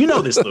person. You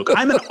know this, Luke.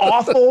 I'm an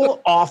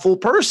awful, awful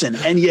person,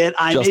 and yet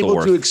I'm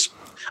able to.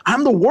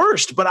 I'm the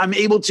worst, but I'm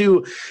able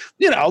to,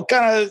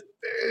 kind of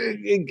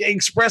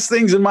express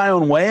things in my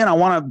own way. And I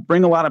want to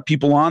bring a lot of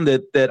people on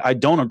that I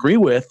don't agree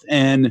with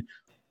and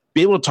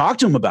be able to talk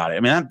to them about it. I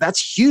mean,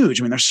 that's huge.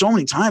 I mean, there's so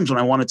many times when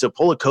I wanted to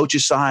pull a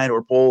coach's side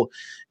or pull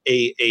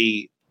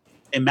a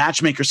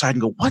matchmaker side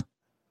and go, what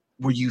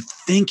were you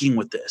thinking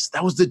with this?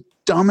 That was the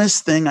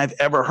dumbest thing I've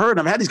ever heard.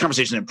 And I've had these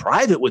conversations in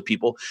private with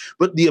people,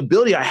 but the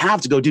ability I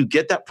have to go,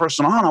 get that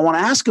person on. I want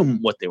to ask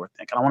them what they were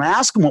thinking. I want to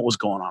ask them what was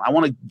going on. I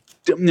want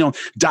to,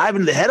 dive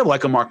into the head of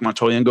like a Mark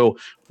Montoya and go,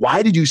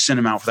 why did you send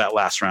him out for that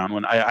last round?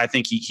 When I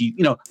think he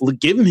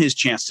give him his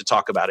chance to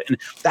talk about it. And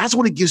that's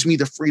what it gives me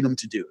the freedom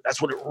to do.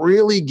 That's what it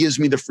really gives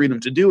me the freedom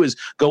to do is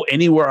go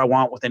anywhere I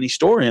want with any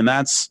story. And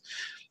that's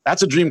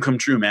a dream come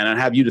true, man. And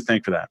I have you to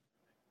thank for that.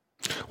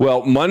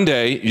 Well,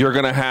 Monday, you're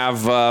going to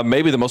have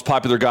maybe the most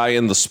popular guy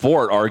in the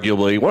sport,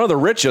 arguably. One of the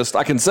richest,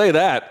 I can say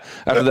that,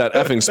 after that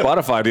effing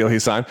Spotify deal he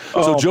signed.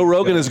 So Joe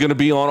Rogan is going to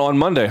be on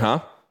Monday, huh?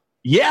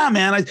 Yeah,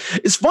 man.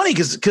 It's funny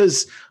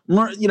because,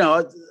 who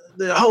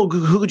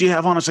could you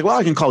have on? I was like, well,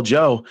 I can call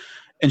Joe.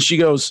 And she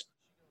goes,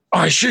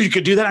 oh, sure you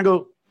could do that? I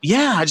go,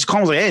 yeah. I just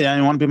called him. I was like, hey,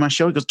 you want to be on my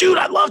show? He goes, dude,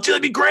 I'd love to.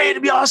 It'd be great.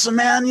 It'd be awesome,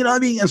 man. You know what I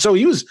mean? And so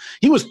he was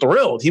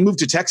thrilled. That moved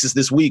to Texas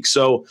this week.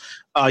 So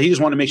he just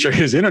wanted to make sure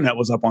his internet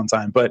was up on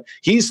time. But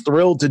he's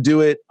thrilled to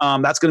do it.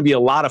 That's going to be a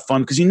lot of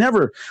fun because now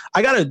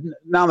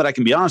that I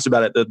can be honest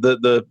about it,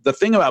 the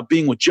thing about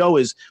being with Joe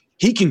is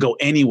he can go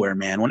anywhere,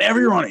 man.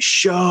 Whenever you're on a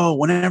show,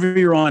 whenever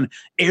you're on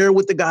air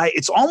with the guy,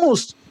 it's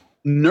almost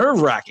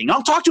nerve-wracking.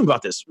 I'll talk to him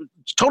about this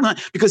totally,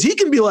 because he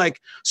can be like,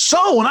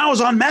 so when I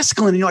was on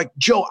mescaline, and you're like,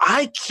 Joe,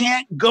 I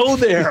can't go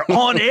there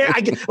on air.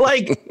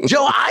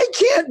 Joe, I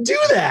can't do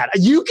that.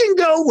 You can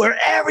go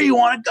wherever you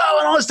want to go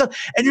and all this stuff.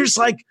 And you're just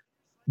like,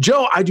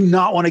 Joe, I do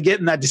not want to get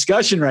in that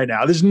discussion right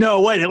now. There's no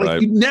way.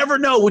 Right. You never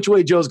know which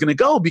way Joe's going to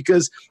go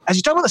because as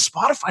you talk about the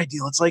Spotify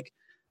deal, it's like,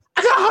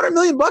 I got $100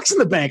 million in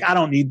the bank. I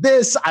don't need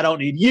this. I don't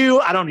need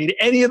you. I don't need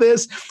any of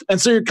this. And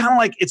so you're kind of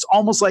like, it's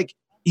almost like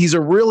he's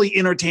a really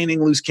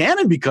entertaining loose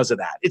cannon because of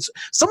that. It's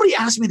somebody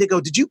asked me, they go,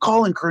 did you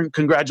call and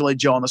congratulate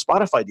Joe on the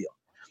Spotify deal?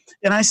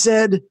 And I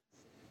said,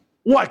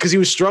 What? Because he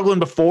was struggling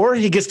before.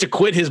 He gets to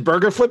quit his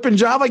burger flipping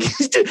job. Like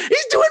he's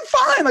doing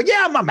fine. Like,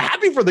 yeah, I'm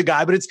happy for the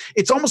guy, but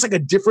it's almost like a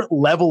different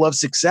level of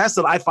success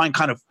that I find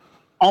kind of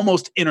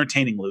almost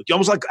entertaining, Luke. You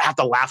almost like have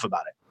to laugh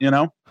about it, you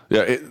know?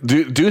 Yeah,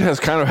 dude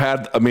has kind of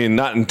had, I mean,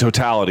 not in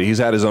totality, he's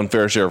had his own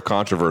fair share of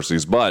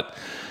controversies, but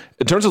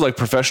in terms of like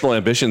professional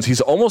ambitions,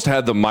 he's almost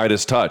had the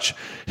Midas touch.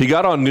 He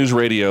got on news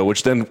radio,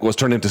 which then was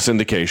turned into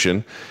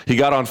syndication. He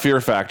got on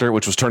Fear Factor,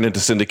 which was turned into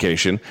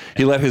syndication.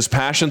 He let his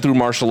passion through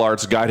martial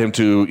arts guide him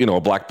to,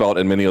 a black belt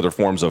and many other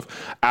forms of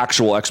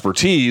actual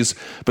expertise.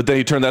 But then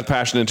he turned that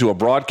passion into a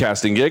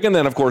broadcasting gig. And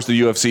then, of course, the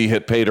UFC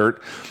hit pay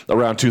dirt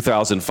around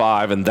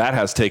 2005, and that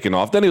has taken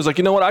off. Then he was like,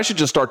 you know what? I should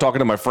just start talking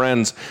to my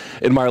friends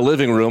in my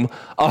living room.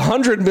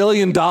 $100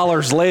 million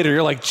later,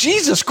 you're like,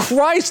 Jesus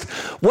Christ,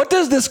 what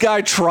does this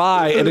guy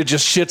try? And it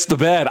just shits the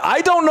bed.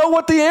 I don't know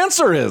what the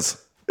answer is.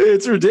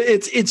 It's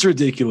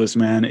ridiculous,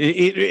 man.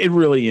 It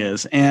really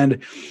is.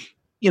 And,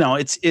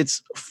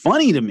 it's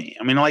funny to me.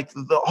 I mean, like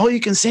all you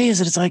can say is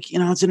that it's like,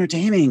 it's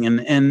entertaining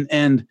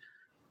and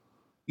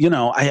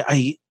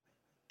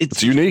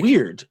it's unique.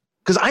 Weird.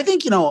 Cause I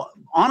think,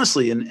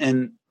 honestly,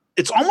 and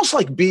it's almost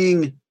like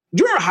being,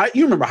 you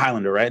remember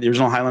Highlander, right? The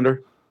original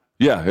Highlander?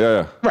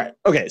 Yeah. Right.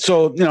 Okay.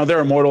 So, they're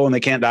immortal and they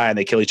can't die and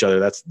they kill each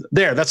other. That's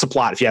the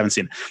plot if you haven't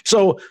seen it.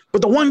 So,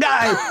 but the one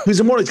guy who's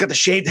immortal, he's got the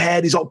shaved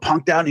head. He's all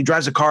punked out and he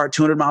drives a car at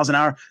 200 miles an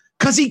hour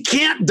because he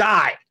can't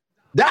die.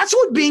 That's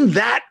what being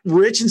that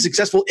rich and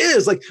successful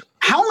is. Like,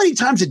 how many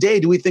times a day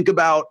do we think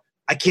about,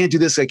 I can't do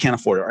this, I can't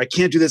afford it, or I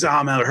can't do this,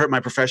 oh man, it'll hurt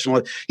my professional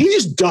life. He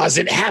just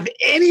doesn't have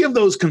any of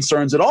those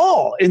concerns at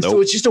all. And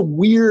so it's just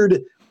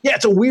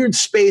it's a weird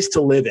space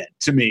to live in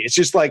to me. It's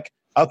just like,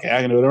 okay,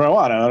 I can do whatever I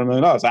want. I don't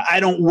really know. So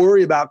I don't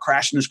worry about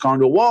crashing this car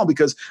into a wall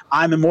because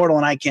I'm immortal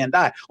and I can't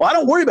die. Well, I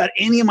don't worry about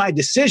any of my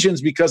decisions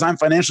because I'm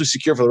financially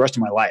secure for the rest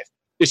of my life.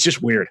 It's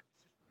just weird.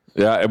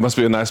 Yeah, it must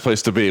be a nice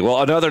place to be.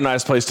 Well, another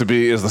nice place to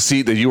be is the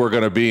seat that you are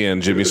going to be in,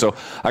 Jimmy. So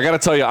I got to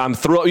tell you, I'm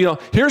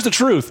thrilled. Here's the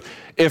truth.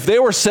 If they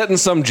were setting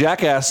some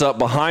jackass up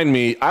behind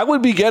me, I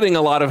would be getting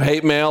a lot of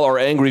hate mail or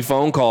angry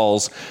phone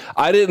calls.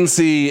 I didn't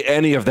see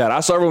any of that. I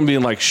saw everyone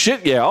being like,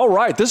 shit, yeah, all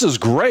right, this is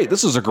great.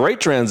 This is a great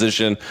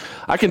transition.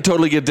 I can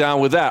totally get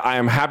down with that. I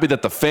am happy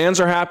that the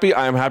fans are happy.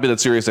 I am happy that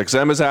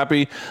SiriusXM is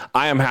happy.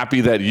 I am happy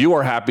that you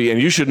are happy,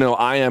 and you should know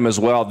I am as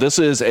well. This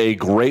is a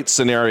great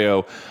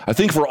scenario, I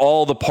think, for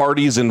all the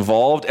parties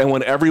involved, and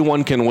when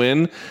everyone can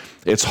win,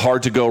 it's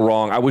hard to go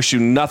wrong. I wish you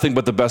nothing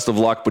but the best of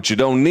luck, but you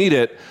don't need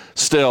it.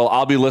 Still,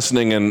 I'll be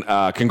listening, and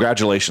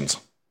congratulations.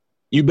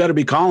 You better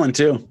be calling,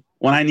 too.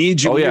 When I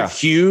need you, you're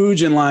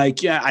huge, and when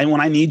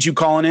I need you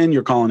calling in,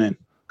 you're calling in.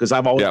 Because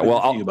I've always been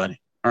with you,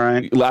 buddy. All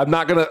right. I'm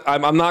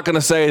not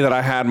gonna say that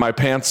I had my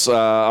pants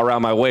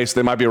around my waist.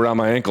 They might be around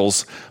my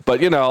ankles,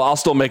 but I'll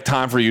still make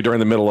time for you during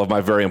the middle of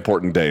my very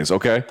important days.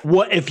 Okay.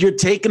 What if you're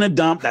taking a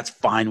dump? That's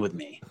fine with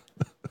me.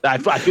 I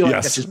feel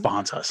like that just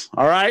bonds us.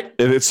 All right.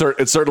 It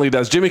certainly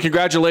does. Jimmy,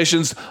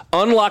 congratulations.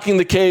 Unlocking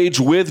the Cage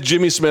with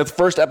Jimmy Smith.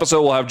 First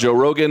episode, we'll have Joe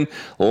Rogan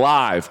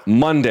live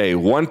Monday,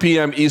 1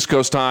 p.m. East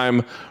Coast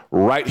time,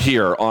 right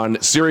here on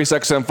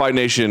SiriusXM Fight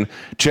Nation,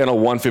 channel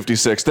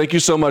 156. Thank you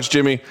so much,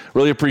 Jimmy.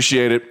 Really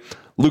appreciate it.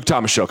 Luke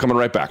Thomas Show, coming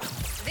right back.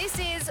 This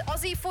is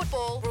Aussie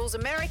Football Rules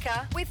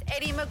America with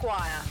Eddie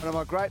Maguire. One of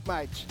my great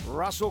mates,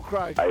 Russell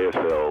Crowe.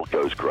 AFL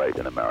goes great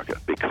in America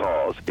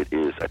because it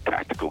is a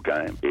tactical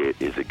game. It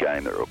is a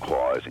game that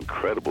requires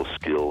incredible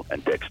skill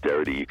and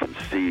dexterity. You can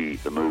see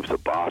the moves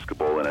of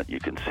basketball in it. You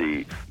can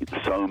see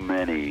so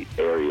many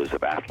areas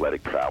of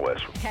athletic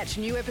prowess. Catch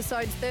new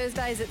episodes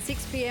Thursdays at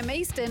 6 p.m.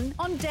 Eastern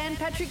on Dan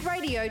Patrick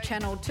Radio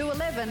Channel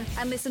 211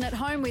 and listen at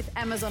home with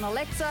Amazon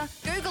Alexa,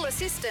 Google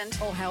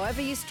Assistant, or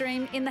however you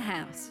stream in the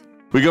house.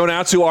 We go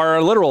now to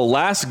our literal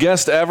last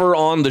guest ever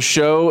on the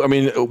show. I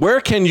mean,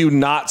 where can you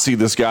not see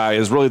this guy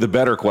is really the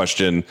better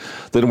question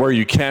than where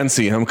you can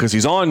see him, because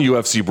he's on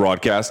UFC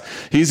broadcast.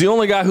 He's the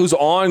only guy who's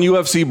on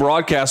UFC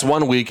broadcast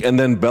one week and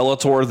then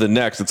Bellator the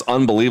next. It's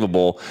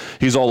unbelievable.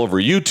 He's all over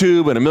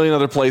YouTube and a million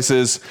other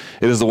places.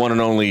 It is the one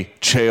and only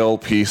Chael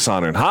P.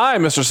 Sonnen. Hi,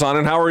 Mr.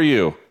 Sonnen. How are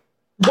you?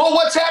 Well,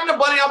 what's happening,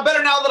 buddy? I'm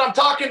better now that I'm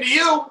talking to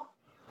you.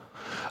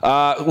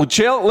 Well,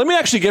 Chael, let me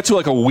actually get to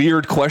like a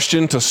weird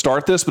question to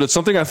start this, but it's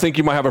something I think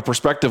you might have a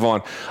perspective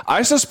on.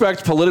 I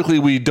suspect politically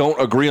we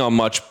don't agree on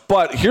much,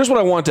 but here's what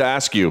I wanted to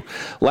ask you.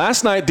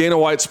 Last night, Dana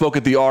White spoke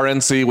at the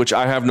RNC, which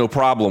I have no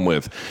problem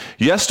with.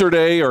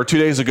 Yesterday, or 2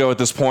 days ago at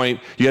this point,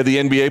 you had the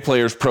NBA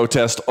players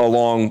protest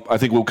along, I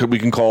think we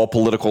can call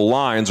political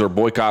lines or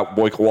boycott,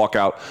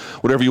 walkout,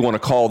 whatever you want to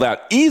call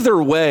that.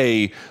 Either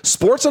way,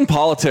 sports and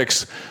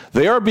politics,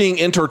 they are being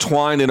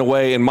intertwined in a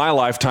way in my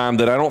lifetime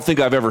that I don't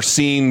think I've ever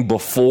seen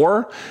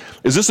before.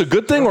 Is this a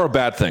good thing or a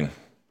bad thing?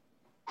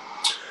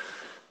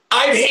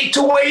 I'd hate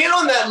to weigh in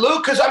on that,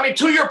 Luke, because, I mean,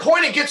 to your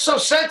point, it gets so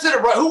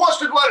sensitive, right? Who wants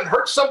to go out and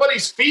hurt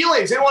somebody's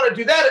feelings? They don't want to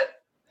do that. On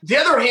the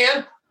other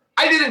hand,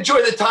 I did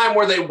enjoy the time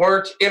where they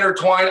weren't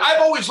intertwined.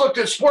 I've always looked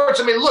at sports.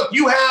 I mean, look,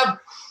 you have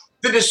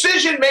the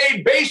decision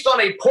made based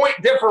on a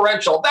point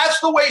differential. That's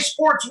the way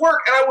sports work.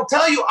 And I will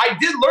tell you, I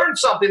did learn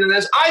something in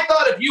this. I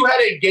thought if you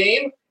had a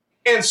game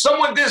and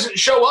someone doesn't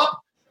show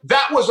up,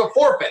 that was a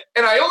forfeit.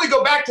 And I only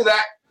go back to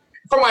that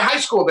from my high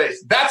school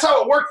days. That's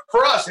how it worked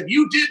for us. If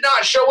you did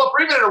not show up,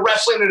 or even in a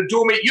wrestling and a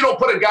dual meet, you don't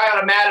put a guy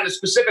on a mat in a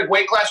specific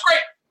weight class, great,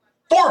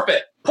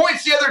 forfeit.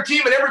 Points the other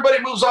team, and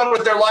everybody moves on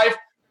with their life.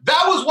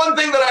 That was one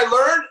thing that I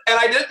learned, and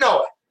I didn't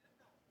know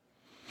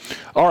it.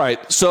 All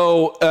right.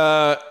 So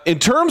in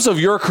terms of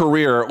your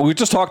career, we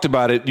just talked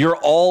about it. You're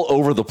all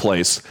over the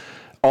place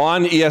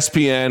on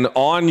ESPN,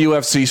 on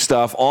UFC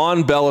stuff,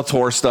 on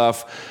Bellator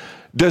stuff.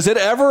 Does it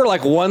ever,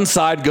 like, one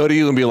side go to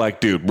you and be like,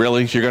 dude,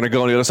 really? You're going to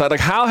go on the other side?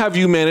 Like, how have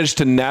you managed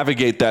to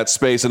navigate that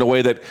space in a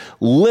way that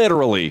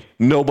literally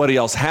nobody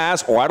else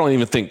has, or I don't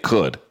even think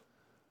could?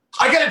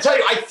 I got to tell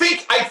you, I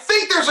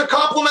think there's a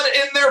compliment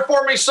in there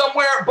for me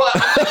somewhere, but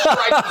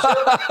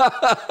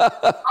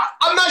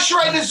I'm not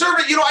sure I deserve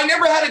it. You know, I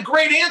never had a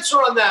great answer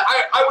on that.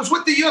 I was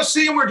with the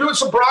UFC and we were doing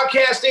some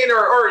broadcasting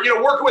or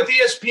working with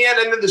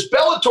ESPN, and then this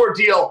Bellator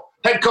deal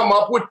had come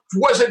up, which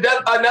was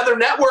another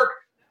network.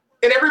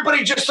 And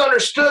everybody just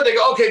understood. They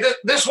go, okay,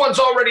 this one's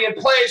already in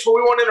place. Well,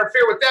 we won't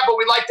interfere with that, but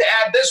we'd like to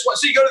add this one.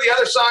 So you go to the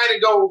other side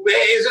and go, hey,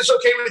 is this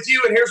okay with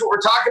you? And here's what we're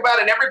talking about.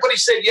 And everybody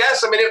said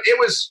yes. I mean, it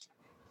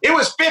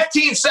was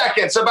 15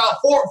 seconds about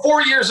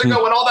four years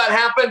ago when all that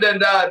happened.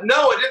 And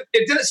no,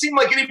 it didn't seem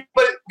like anybody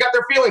got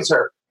their feelings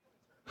hurt.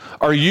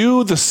 Are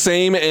you the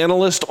same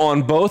analyst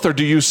on both, or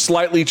do you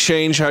slightly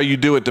change how you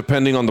do it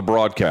depending on the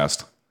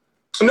broadcast?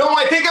 No,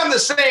 I think I'm the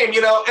same,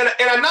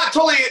 and I'm not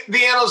totally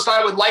the analyst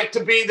I would like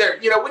to be there.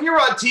 When you're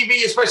on TV,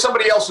 it's by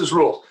somebody else's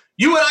rules.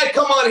 You and I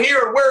come on here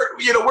and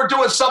we're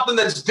doing something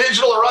that's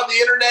digital or on the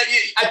internet.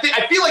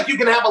 I feel like you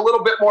can have a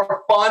little bit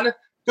more fun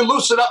to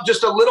loosen up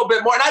just a little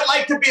bit more. And I'd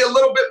like to be a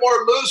little bit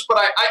more loose, but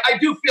I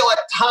do feel at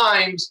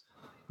times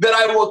that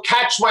I will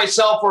catch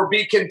myself or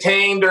be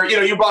contained, or,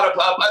 you brought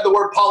up the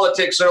word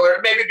politics earlier,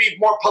 maybe be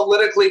more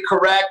politically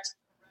correct.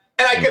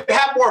 And I could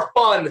have more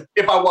fun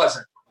if I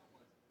wasn't.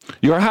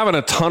 You're having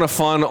a ton of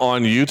fun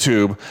on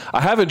YouTube.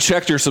 I haven't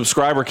checked your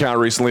subscriber count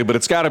recently, but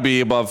it's got to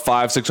be above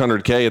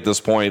 600K at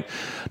this point.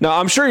 Now,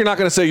 I'm sure you're not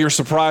going to say you're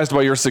surprised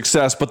by your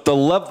success, but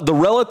the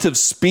relative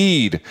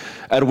speed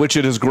at which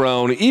it has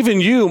grown, even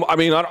you, I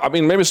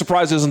mean, maybe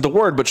surprise isn't the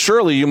word, but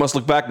surely you must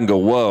look back and go,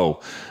 whoa,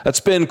 that's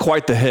been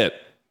quite the hit.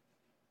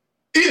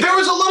 There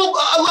was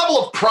a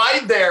level of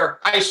pride there,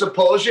 I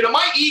suppose.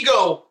 My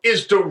ego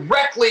is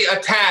directly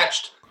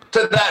attached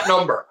to that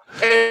number.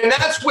 And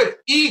that's with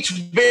each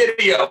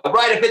video,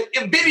 right?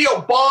 If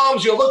video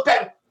bombs, you look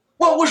at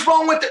what was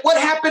wrong with it?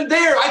 What happened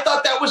there? I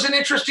thought that was an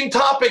interesting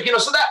topic,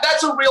 so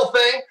that's a real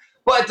thing.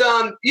 But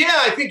yeah,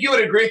 I think you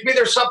would agree with me.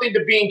 There's something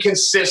to being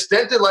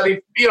consistent and letting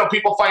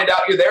people find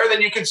out you're there, and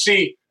then you can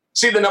see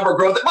the number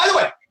grow. By the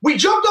way, we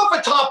jumped off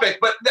a topic,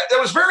 but that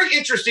was very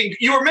interesting.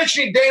 You were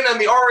mentioning Dana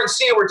and the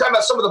RNC, and we're talking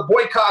about some of the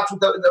boycotts with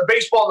the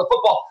baseball and the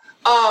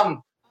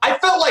football. I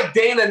felt like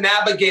Dana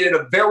navigated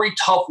a very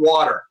tough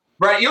water.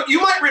 Right,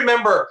 you might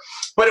remember,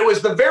 but it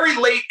was the very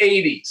late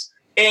 80s.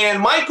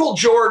 And Michael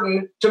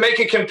Jordan, to make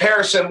a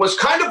comparison, was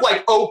kind of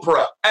like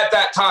Oprah at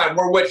that time,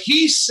 where what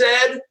he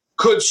said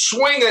could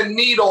swing a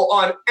needle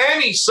on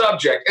any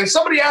subject. And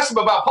somebody asked him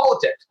about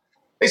politics.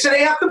 They said,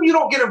 hey, how come you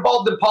don't get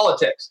involved in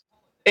politics?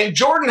 And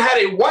Jordan had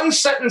a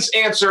one-sentence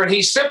answer, and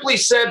he simply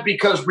said,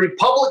 because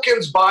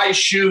Republicans buy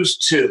shoes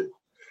too.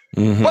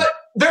 Mm-hmm. But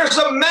there's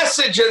a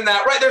message in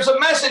that, right? There's a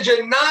message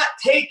in not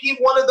taking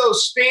one of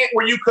those stands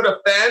where you could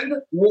offend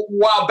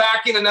while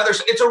backing another.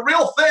 It's a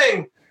real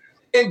thing.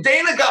 And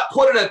Dana got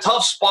put in a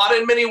tough spot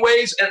in many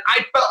ways. And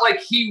I felt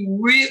like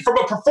from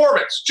a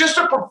performance, just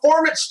a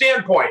performance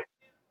standpoint,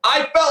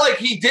 I felt like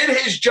he did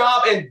his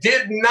job and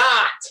did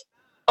not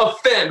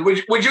offend. Would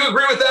you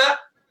agree with that?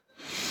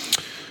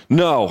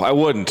 No, I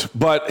wouldn't.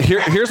 But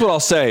here's what I'll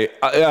say.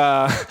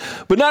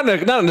 But not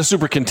in a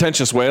super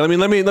contentious way.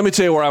 Let me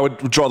tell you where I would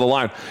draw the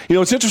line.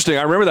 It's interesting.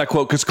 I remember that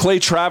quote because Clay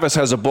Travis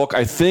has a book,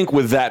 I think,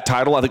 with that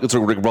title. I think it's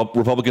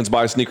Republicans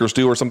Buy Sneakers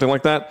Too or something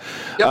like that,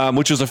 yep.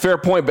 Which is a fair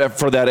point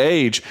for that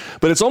age.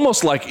 But it's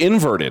almost like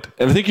inverted.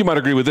 And I think you might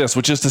agree with this,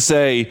 which is to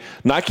say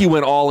Nike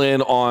went all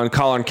in on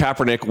Colin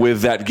Kaepernick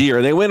with that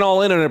gear. They went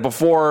all in on it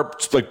before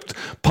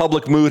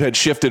public mood had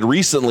shifted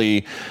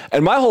recently.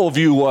 And my whole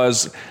view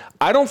was,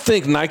 I don't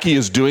think Nike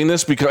is doing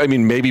this because,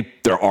 maybe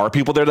there are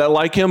people there that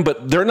like him,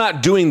 but they're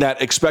not doing that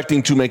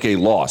expecting to make a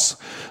loss.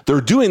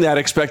 They're doing that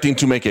expecting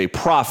to make a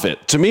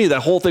profit. To me,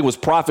 that whole thing was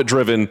profit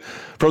driven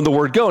from the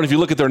word go. And if you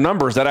look at their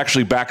numbers, that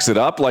actually backs it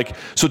up.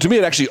 So to me,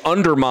 it actually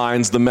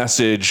undermines the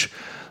message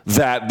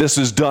that this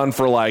is done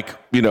for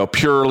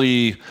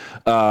purely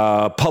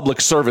public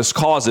service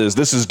causes.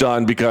 This is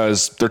done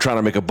because they're trying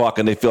to make a buck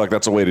and they feel like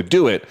that's a way to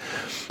do it.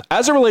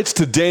 As it relates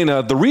to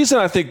Dana, the reason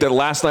I think that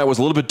last night was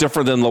a little bit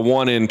different than the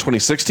one in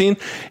 2016,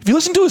 if you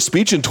listen to his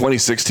speech in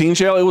 2016,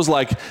 Chael, it was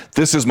like,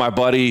 this is my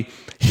buddy.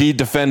 He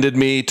defended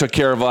me, took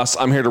care of us.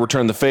 I'm here to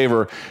return the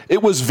favor.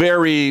 It was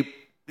very,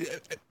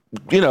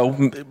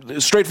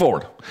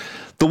 straightforward.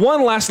 The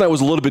one last night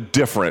was a little bit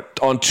different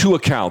on two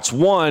accounts.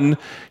 One,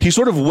 he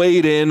sort of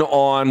weighed in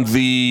on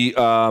the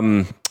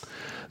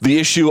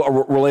issue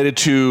related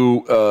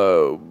to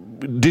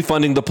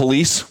defunding the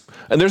police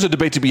and there's a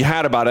debate to be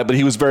had about it, but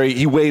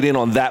he weighed in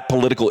on that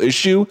political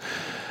issue.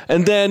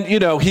 And then,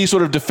 he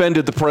sort of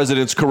defended the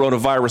president's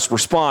coronavirus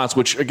response,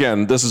 which,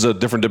 again, this is a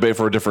different debate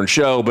for a different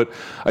show, but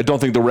I don't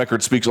think the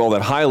record speaks all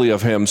that highly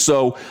of him.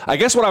 So I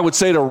guess what I would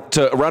say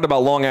to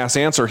roundabout long-ass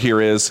answer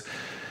here is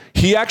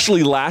he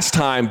actually last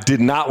time did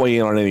not weigh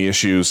in on any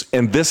issues,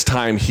 and this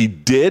time he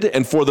did.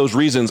 And for those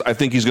reasons, I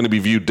think he's going to be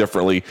viewed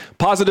differently,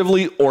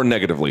 positively or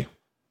negatively.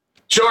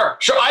 Sure.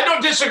 I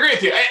don't disagree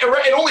with you.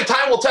 And only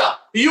time will tell.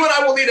 You and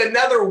I will need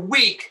another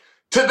week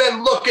to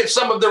then look at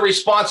some of the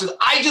responses.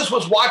 I just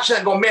was watching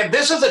that going, man,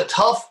 this is a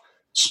tough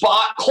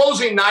spot,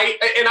 closing night.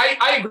 And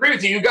I agree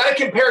with you. You got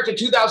to compare it to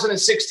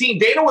 2016.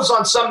 Dana was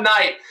on some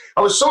night.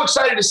 I was so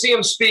excited to see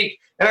him speak.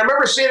 And I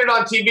remember seeing it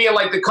on TV, and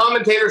like the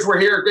commentators were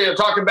here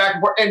talking back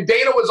and forth, and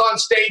Dana was on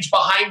stage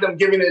behind them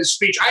giving his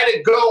speech. I had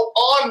to go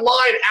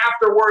online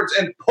afterwards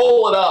and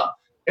pull it up.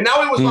 And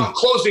now he was on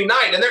closing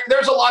night. And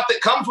there's a lot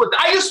that comes with it.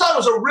 I just thought it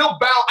was a real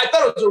battle. I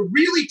thought it was a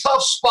really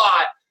tough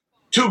spot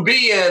to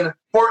be in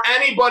for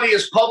anybody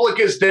as public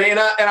as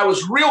Dana. And I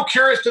was real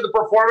curious to the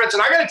performance.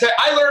 And I got to tell you,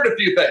 I learned a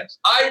few things.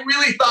 I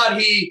really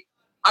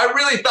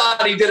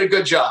thought he did a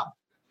good job.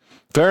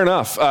 Fair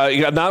enough.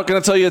 I'm not going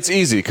to tell you it's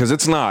ezy, because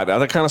it's not.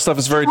 That kind of stuff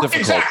is very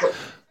difficult.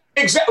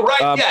 Exactly.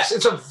 Right. Yes.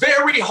 It's a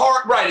very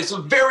hard, It's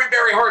a very,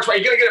 very hard spot.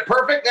 You're going to get it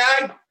perfect.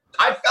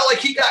 I felt like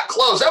he got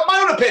close. That's my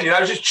own opinion. I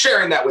was just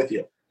sharing that with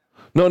you.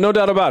 No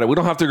doubt about it. We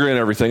don't have to agree on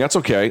everything. That's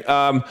okay.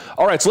 All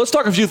right, so let's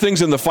talk a few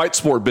things in the fight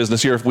sport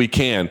business here if we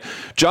can.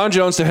 John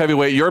Jones to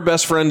heavyweight, your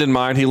best friend and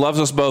mine. He loves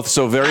us both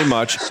so very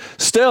much.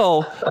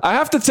 Still, I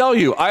have to tell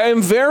you, I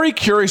am very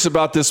curious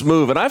about this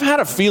move, and I've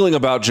had a feeling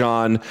about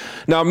John.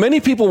 Now,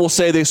 many people will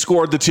say they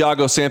scored the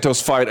Thiago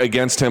Santos fight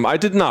against him. I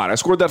did not. I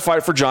scored that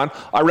fight for John.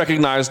 I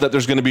recognize that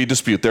there's going to be a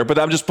dispute there, but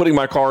I'm just putting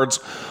my cards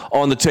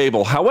on the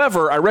table.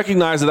 However, I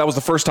recognize that was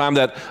the first time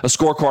that a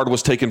scorecard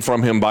was taken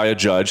from him by a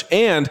judge,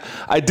 and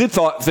I did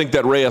think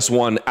that Reyes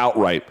won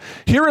outright.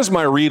 Here is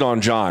my read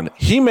on John.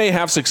 He may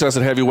have success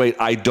at heavyweight.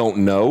 I don't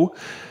know.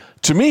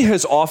 To me,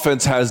 his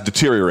offense has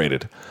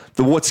deteriorated.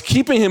 What's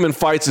keeping him in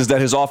fights is that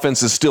his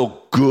offense is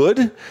still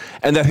good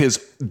and that his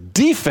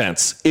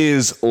defense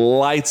is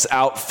lights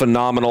out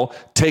phenomenal.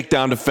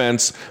 Takedown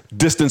defense,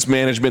 distance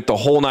management, the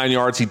whole 9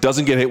 yards. He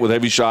doesn't get hit with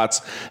heavy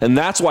shots, and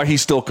that's why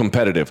he's still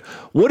competitive.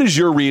 What is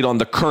your read on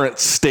the current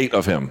state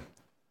of him?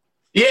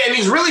 Yeah, and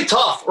he's really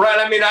tough, right?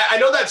 I mean, I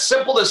know that's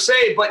simple to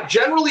say, but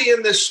generally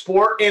in this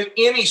sport, in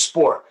any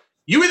sport,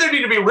 you either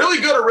need to be really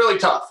good or really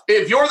tough.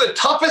 If you're the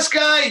toughest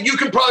guy, you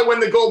can probably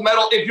win the gold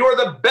medal. If you're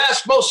the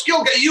best, most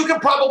skilled guy, you can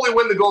probably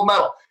win the gold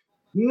medal.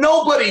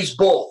 Nobody's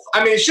both.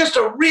 I mean, it's just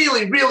a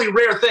really, really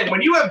rare thing.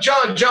 When you have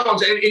John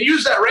Jones, and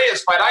use that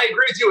Reyes fight, I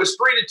agree with you, it's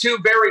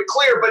 3-2, very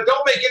clear, but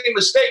don't make any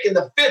mistake. In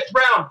the 5th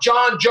round,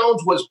 John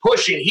Jones was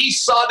pushing. He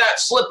saw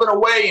that slipping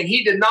away, and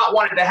he did not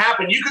want it to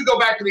happen. You could go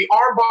back to the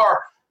armbar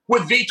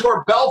with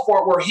Vitor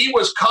Belfort, where he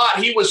was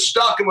caught, he was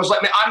stuck, and was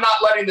like, man, I'm not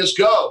letting this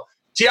go.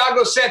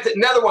 Thiago Santos,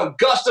 another one.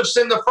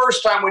 Gustafsson the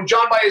first time, when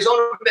John by his own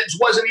admittance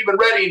wasn't even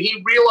ready, and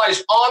he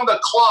realized on the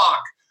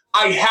clock,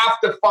 I have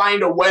to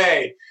find a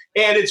way.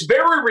 And it's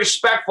very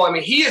respectful. I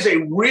mean, he is a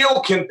real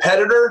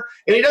competitor,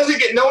 and he doesn't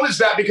get known as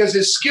that because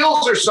his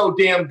skills are so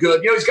damn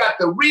good. He's got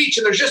the reach,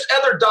 and there's just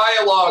other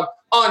dialogue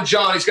on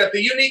John. He's got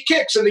the unique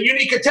kicks and the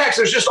unique attacks.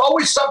 There's just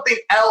always something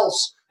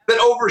else that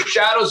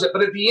overshadows it.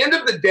 But at the end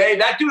of the day,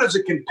 that dude is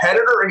a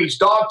competitor, and he's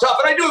dog tough.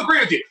 And I do agree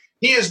with you.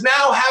 He is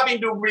now having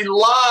to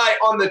rely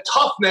on the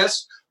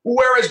toughness,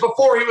 whereas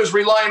before he was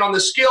relying on the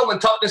skill,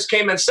 and toughness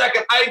came in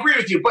second. I agree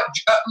with you. But,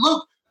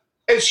 Luke,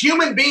 as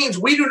human beings,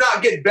 we do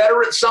not get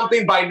better at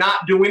something by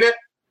not doing it.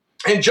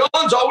 And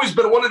John's always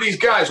been one of these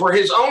guys where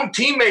his own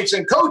teammates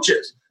and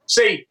coaches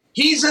say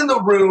he's in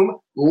the room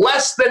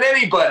less than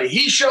anybody.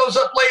 He shows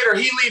up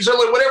later, he leaves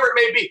early, whatever it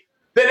may be,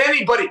 than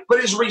anybody. But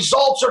his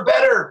results are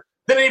better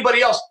than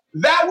anybody else.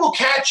 That will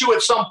catch you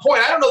at some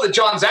point. I don't know that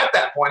John's at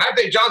that point. I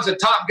think John's a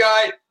top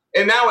guy,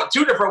 and now at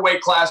 2 different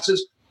weight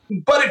classes.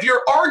 But if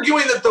you're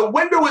arguing that the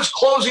window is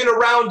closing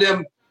around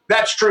him,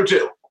 that's true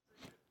too.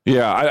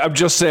 Yeah, I'm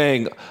just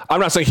saying, I'm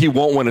not saying he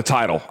won't win a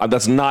title.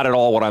 That's not at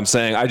all what I'm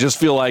saying. I just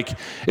feel like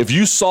if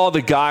you saw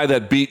the guy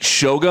that beat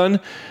Shogun,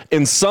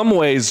 in some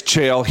ways,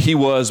 Chael, he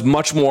was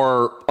much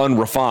more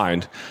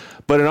unrefined.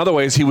 But in other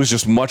ways, he was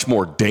just much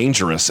more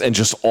dangerous and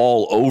just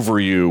all over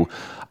you.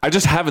 I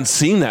just haven't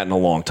seen that in a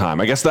long time.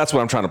 I guess that's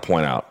what I'm trying to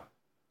point out.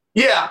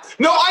 Yeah.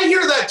 No, I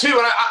hear that too. And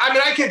I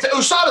mean, I can tell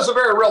USADA's a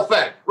very real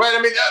thing, right?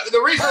 I mean,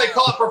 the reason they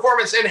call it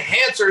performance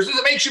enhancers is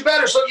it makes you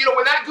better. So,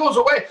 when that goes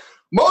away,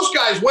 most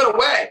guys went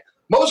away.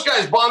 Most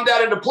guys bombed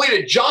out and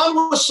depleted. John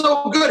was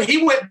so good,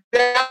 he went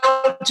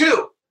down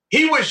too.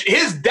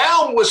 His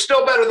down was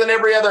still better than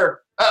every other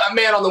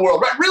man on the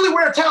world, right? Really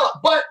rare talent.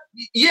 But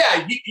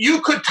yeah,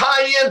 you could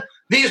tie in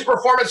these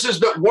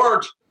performances that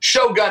weren't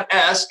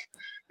Shogun-esque.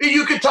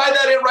 You could tie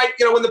that in, right?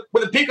 When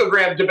the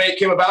picogram debate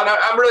came about,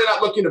 I'm really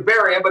not looking to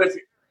bury him, but if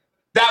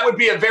that would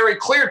be a very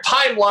clear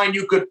timeline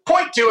you could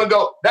point to and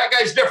go, that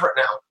guy's different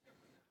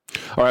now.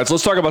 All right, so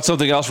let's talk about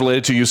something else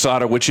related to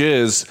USADA, which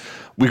is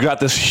we've got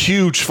this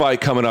huge fight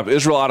coming up.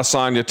 Israel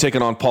Adesanya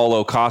taking on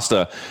Paulo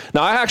Costa.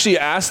 Now, I actually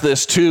asked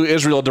this to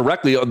Israel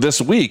directly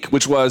this week,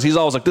 which was, he's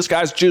always like, this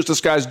guy's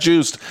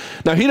juiced.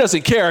 Now, he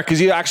doesn't care because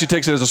he actually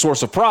takes it as a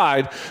source of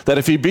pride that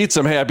if he beats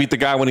him, hey, I beat the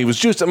guy when he was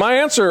juiced. And my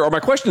answer, or my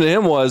question to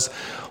him was,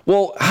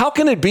 well, how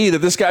can it be that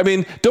this guy, I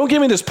mean, don't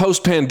give me this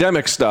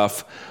post-pandemic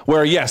stuff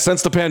where, yes,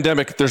 since the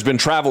pandemic, there's been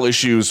travel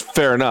issues,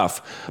 fair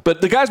enough. But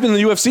the guy's been in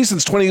the UFC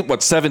since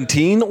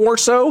 2017 or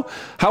so?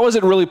 How is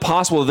it really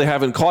possible that they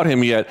haven't caught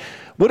him yet?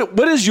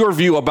 What is your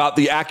view about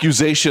the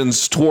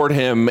accusations toward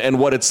him and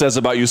what it says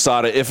about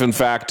USADA if, in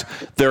fact,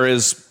 there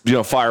is,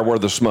 fire where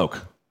there's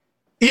smoke?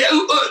 Yeah,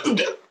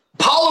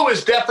 Paulo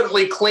is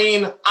definitely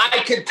clean.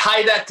 I could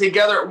tie that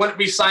together. It wouldn't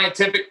be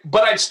scientific,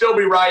 but I'd still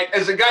be right.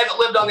 As a guy that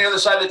lived on the other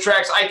side of the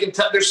tracks, I can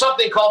tell there's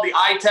something called the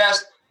eye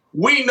test.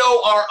 We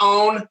know our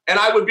own, and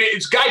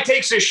this guy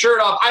takes his shirt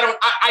off.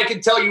 I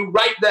can tell you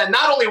right then,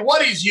 not only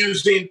what he's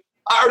using,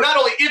 or not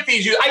only if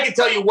he's using, I can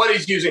tell you what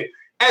he's using.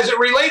 As it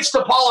relates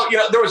to Paulo,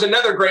 there was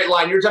another great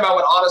line. You were talking about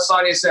what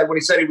Adesanya said when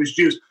he said he was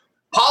juiced.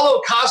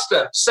 Paulo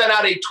Costa sent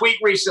out a tweet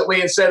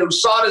recently and said,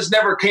 USADA's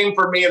never came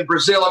for me in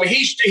Brazil. I mean,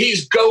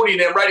 he's goading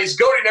him, right? He's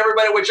goading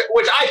everybody, which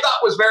I thought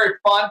was very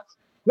fun.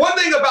 One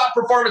thing about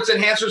performance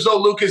enhancers, though,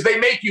 Luke, is they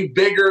make you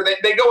bigger.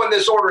 They go in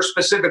this order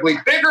specifically.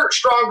 Bigger,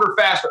 stronger,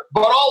 faster.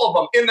 But all of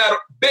them in that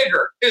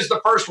bigger is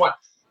the first one.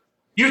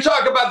 You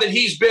talk about that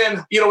he's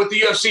been, with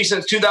the UFC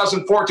since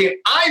 2014.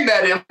 I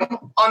met him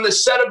on the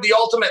set of The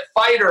Ultimate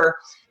Fighter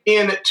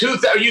in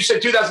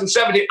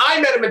 2017. I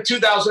met him in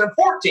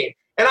 2014.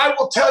 And I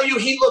will tell you,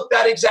 he looked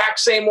that exact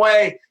same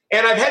way.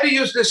 And I've had to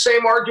use this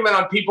same argument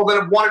on people that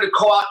have wanted to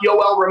call out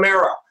Yoel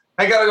Romero.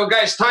 I got to go,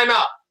 guys, time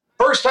out.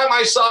 First time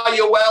I saw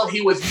Yoel,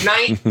 he was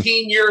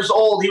 19 years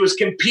old. He was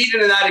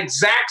competing in that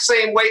exact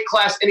same weight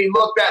class, and he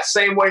looked that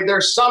same way.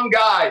 There's some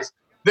guys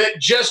that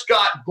just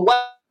got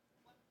blessed.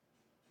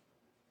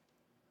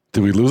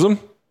 Did we lose him?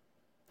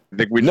 I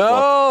think we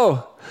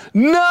No!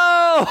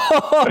 No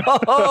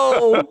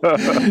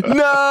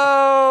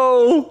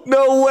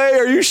way.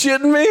 Are you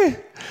shitting me?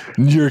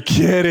 You're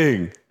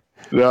kidding.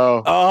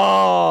 No.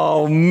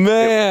 Oh,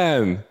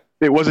 man.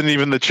 It wasn't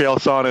even the Chael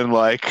Sonnen,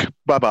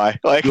 bye-bye.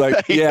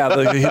 Yeah,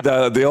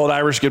 the old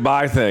Irish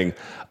goodbye thing.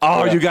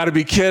 Oh, yeah. You got to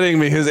be kidding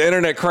me. His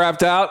internet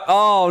crapped out.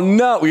 Oh,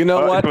 no. You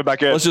know what? Coming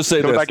back in. Let's just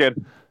say coming this. Back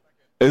in.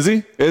 Is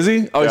he?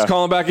 Oh, yeah. He's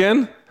calling back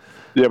in?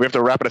 Yeah, we have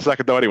to wrap in a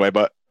second, though, anyway,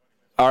 but.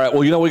 All right.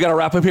 Well, we got to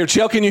wrap up here.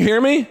 Chael, can you hear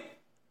me?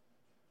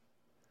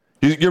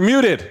 You're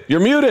muted. You're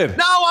muted.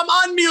 No, I'm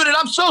unmuted.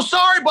 I'm so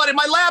sorry, buddy.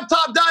 My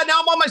laptop died. Now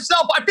I'm on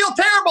myself. I feel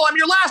terrible. I'm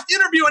your last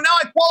interview, and now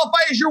I qualify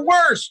as your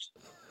worst.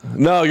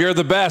 No, you're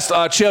the best.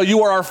 Chael,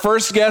 you are our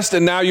first guest,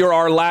 and now you're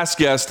our last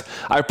guest.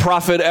 I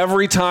profit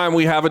every time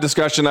we have a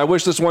discussion. I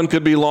wish this one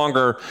could be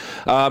longer,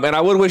 and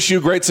I would wish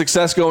you great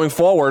success going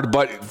forward,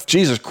 but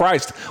Jesus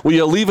Christ, will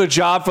you leave a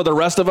job for the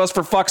rest of us,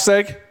 for fuck's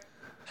sake?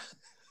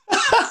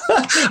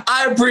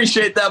 I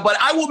appreciate that, buddy.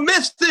 I will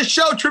miss this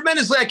show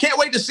tremendously. I can't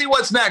wait to see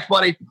what's next,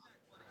 buddy.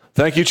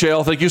 Thank you,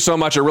 Chael. Thank you so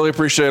much. I really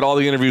appreciate all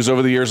the interviews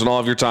over the years and all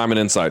of your time and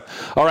insight.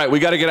 All right, we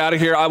got to get out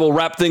of here. I will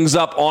wrap things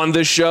up on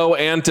this show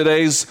and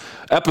today's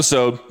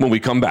episode when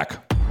we come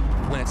back.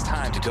 When it's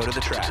time to go to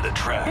the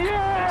track.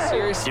 Yeah.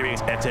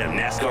 Sirius XM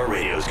NASCAR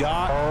Radio's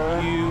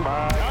got you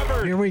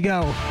covered. Here we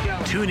go.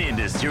 Tune in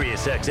to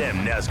Sirius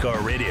XM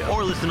NASCAR Radio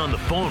or listen on the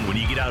phone when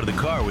you get out of the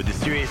car with the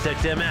Sirius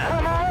XM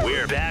app.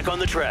 We're back on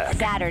the track.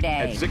 Saturday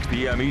at 6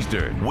 p.m.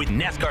 Eastern with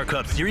NASCAR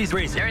Cup Series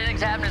racing.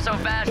 Everything's happening so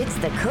fast. It's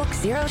the Coke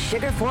Zero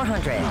Sugar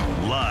 400.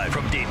 Live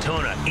from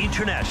Daytona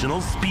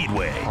International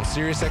Speedway. On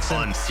Sirius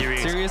XM. On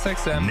Sirius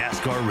XM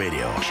NASCAR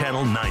Radio,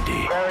 Channel 90.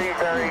 Very,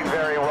 very,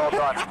 very well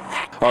done.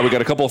 All right, we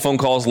got a couple of phone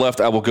calls left.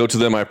 I will go to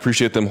them. I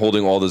appreciate them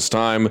holding all this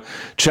time.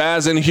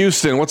 Chaz in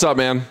Houston, what's up,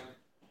 man?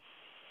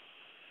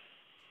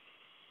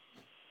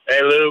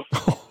 Hey, Luke.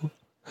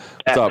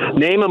 What's up?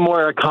 Name a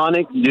more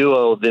iconic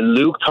duo than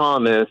Luke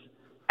Thomas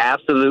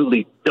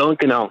absolutely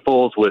dunking on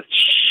fools with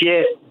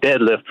shit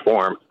deadlift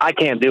form. I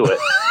can't do it.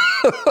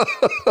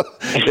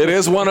 It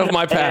is one of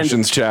my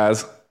passions,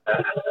 Chaz.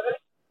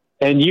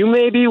 And you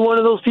may be one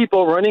of those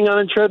people running on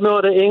a treadmill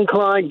at an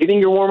incline, getting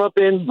your warm-up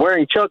in,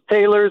 wearing Chuck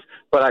Taylors,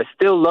 but I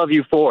still love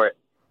you for it.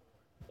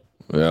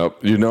 Yep,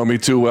 you know me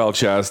too well,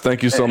 Chaz.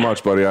 Thank you so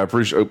much, buddy. I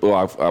appreciate it. Well,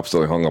 I've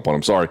absolutely hung up on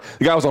him. Sorry.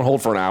 The guy was on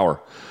hold for an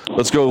hour.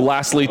 Let's go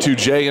lastly to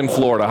Jay in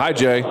Florida. Hi,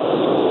 Jay.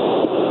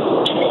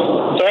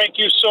 Thank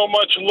you so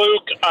much,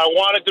 Luke. I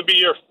wanted to be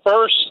your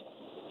first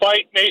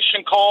Fight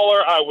Nation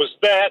caller. I was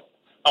that.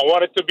 I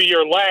wanted to be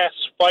your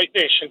last Fight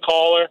Nation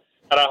caller,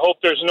 and I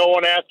hope there's no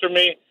one after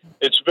me.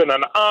 It's been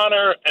an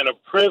honor and a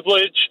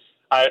privilege.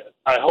 I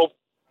hope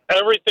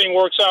everything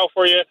works out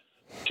for you.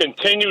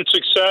 Continued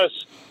success.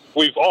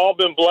 We've all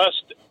been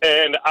blessed,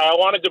 and I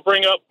wanted to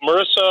bring up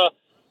Marissa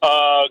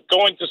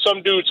going to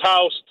some dude's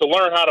house to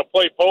learn how to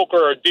play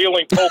poker or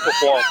dealing poker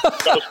for him.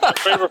 That was my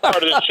favorite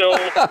part of the show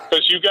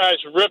because you guys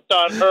ripped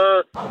on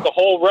her the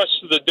whole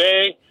rest of the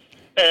day.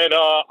 And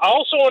I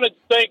also wanted to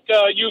thank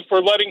you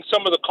for letting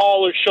some of the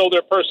callers show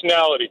their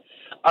personality.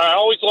 I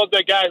always loved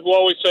that guy who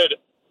always said,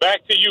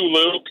 "Back to you,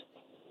 Luke."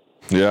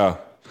 Yeah.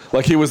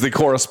 Like he was the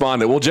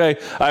correspondent. Well, Jay,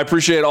 I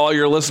appreciate all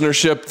your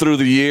listenership through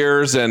the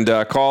years and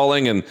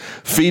calling and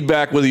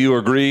feedback, whether you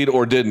agreed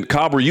or didn't.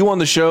 Cobb, were you on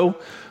the show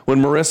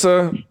when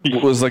Marissa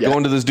was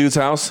going to this dude's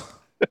house?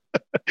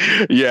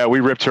 Yeah,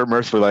 we ripped her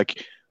mercifully.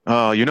 Like,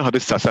 oh, you know how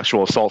this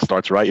sexual assault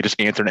starts, right? You just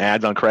answering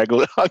ads on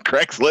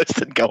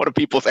Craigslist and going to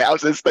people's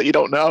houses that you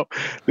don't know.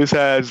 This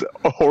has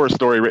a horror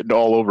story written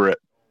all over it.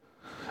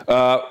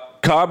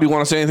 Cobb, you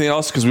want to say anything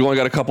else? Because we only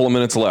got a couple of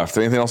minutes left.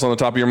 Anything else on the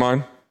top of your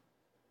mind?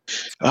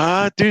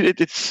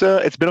 Dude, it's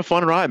been a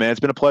fun ride, man. It's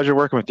been a pleasure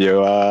working with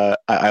you.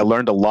 I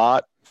learned a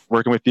lot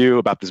working with you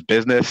about this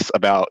business,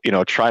 about,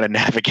 trying to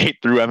navigate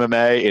through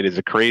MMA. It is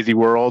a crazy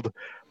world,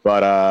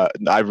 but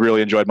I've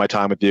really enjoyed my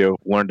time with you.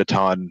 Learned a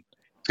ton.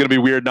 It's going to be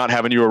weird not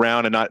having you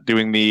around and not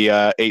doing the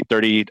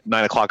 8:30,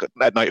 9 o'clock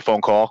at night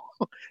phone call.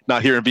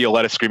 Not hearing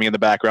Violetta screaming in the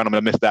background. I'm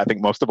going to miss that, I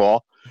think, most of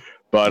all.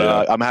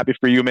 But I'm happy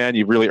for you, man.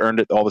 You've really earned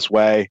it all this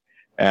way.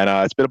 And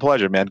it's been a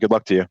pleasure, man. Good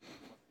luck to you.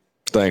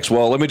 Thanks.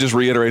 Well, let me just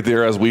reiterate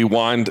there as we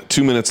wind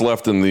 2 minutes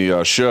left in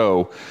the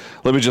show.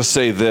 Let me just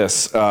say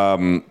this.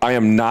 I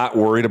am not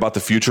worried about the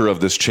future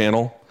of this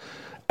channel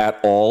at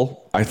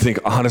all. I think,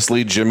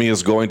 honestly, Jimmy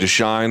is going to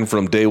shine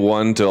from day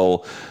one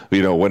till,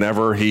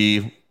 whenever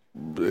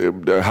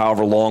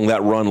however long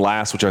that run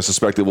lasts, which I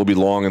suspect it will be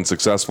long and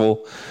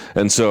successful.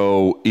 And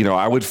so,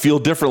 I would feel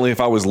differently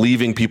if I was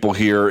leaving people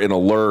here in a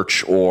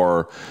lurch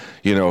or,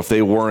 if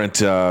they weren't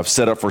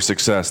set up for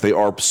success. They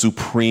are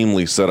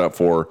supremely set up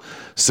for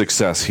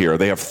success here.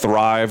 They have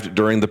thrived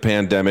during the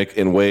pandemic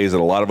in ways that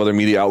a lot of other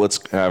media outlets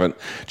haven't.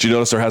 Did you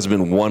notice there hasn't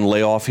been one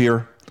layoff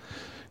here?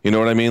 You know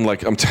what I mean?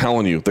 Like, I'm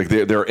telling you, like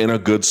they're in a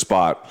good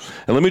spot.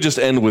 And let me just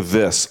end with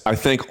this. I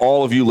thank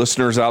all of you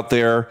listeners out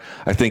there.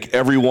 I thank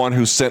everyone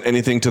who sent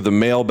anything to the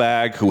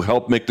mailbag, who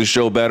helped make the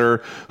show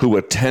better, who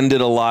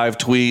attended a live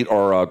tweet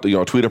or a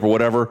tweet up or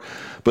whatever.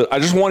 But I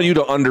just want you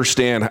to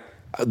understand,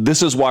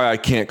 this is why I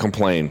can't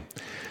complain.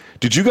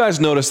 Did you guys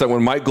notice that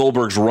when Mike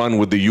Goldberg's run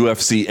with the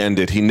UFC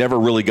ended, he never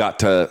really got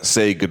to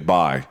say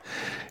goodbye?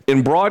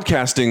 In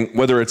broadcasting,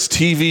 whether it's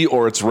TV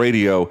or it's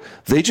radio,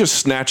 they just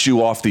snatch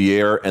you off the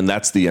air and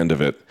that's the end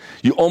of it.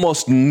 You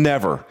almost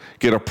never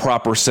get a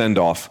proper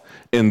send-off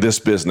in this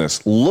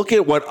business. Look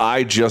at what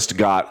I just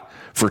got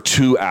for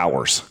 2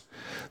 hours.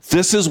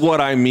 This is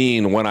what I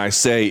mean when I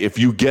say, if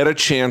you get a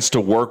chance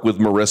to work with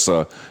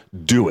Marissa,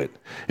 do it.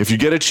 If you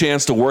get a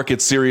chance to work at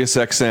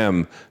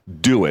SiriusXM,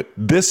 do it.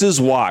 This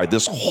is why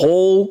this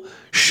whole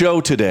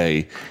show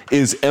today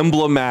is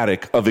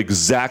emblematic of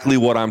exactly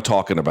what I'm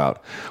talking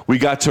about. We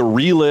got to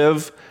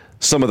relive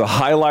some of the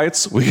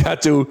highlights. We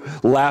got to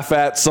laugh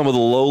at some of the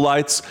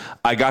lowlights.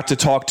 I got to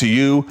talk to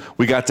you.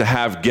 We got to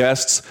have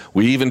guests.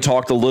 We even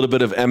talked a little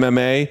bit of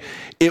MMA.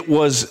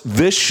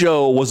 This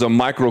show was a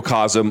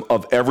microcosm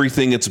of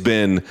everything it's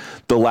been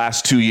the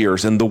last 2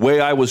 years. And the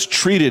way I was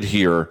treated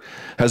here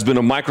has been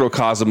a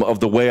microcosm of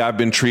the way I've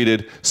been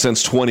treated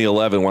since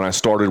 2011 when I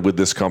started with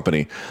this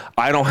company.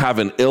 I don't have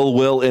an ill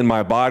will in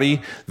my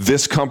body.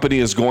 This company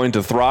is going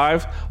to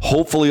thrive.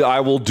 Hopefully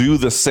I will do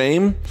the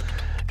same.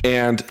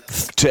 And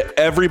to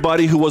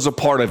everybody who was a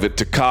part of it,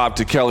 to Cobb,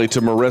 to Kelly, to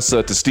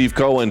Marissa, to Steve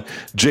Cohen,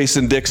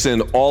 Jason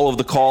Dixon, all of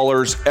the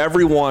callers,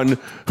 everyone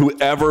who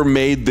ever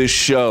made this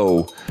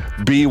show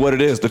be what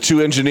it is, the 2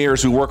 engineers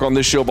who work on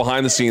this show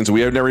behind the scenes we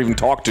have never even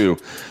talked to,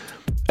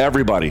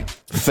 everybody,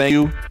 thank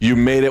you. You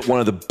made it one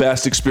of the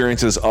best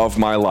experiences of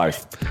my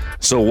life.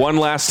 So one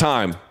last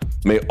time,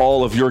 may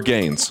all of your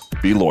gains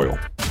be loyal.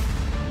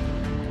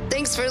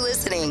 Thanks for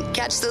listening.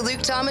 Catch the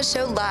Luke Thomas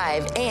Show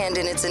live and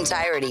in its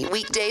entirety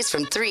weekdays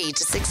from 3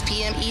 to 6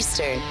 p.m.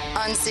 Eastern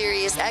on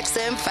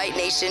SiriusXM Fight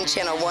Nation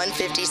Channel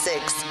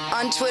 156.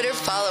 On Twitter,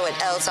 follow at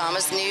L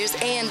Thomas News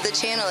and the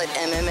channel at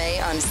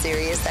MMA on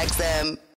SiriusXM.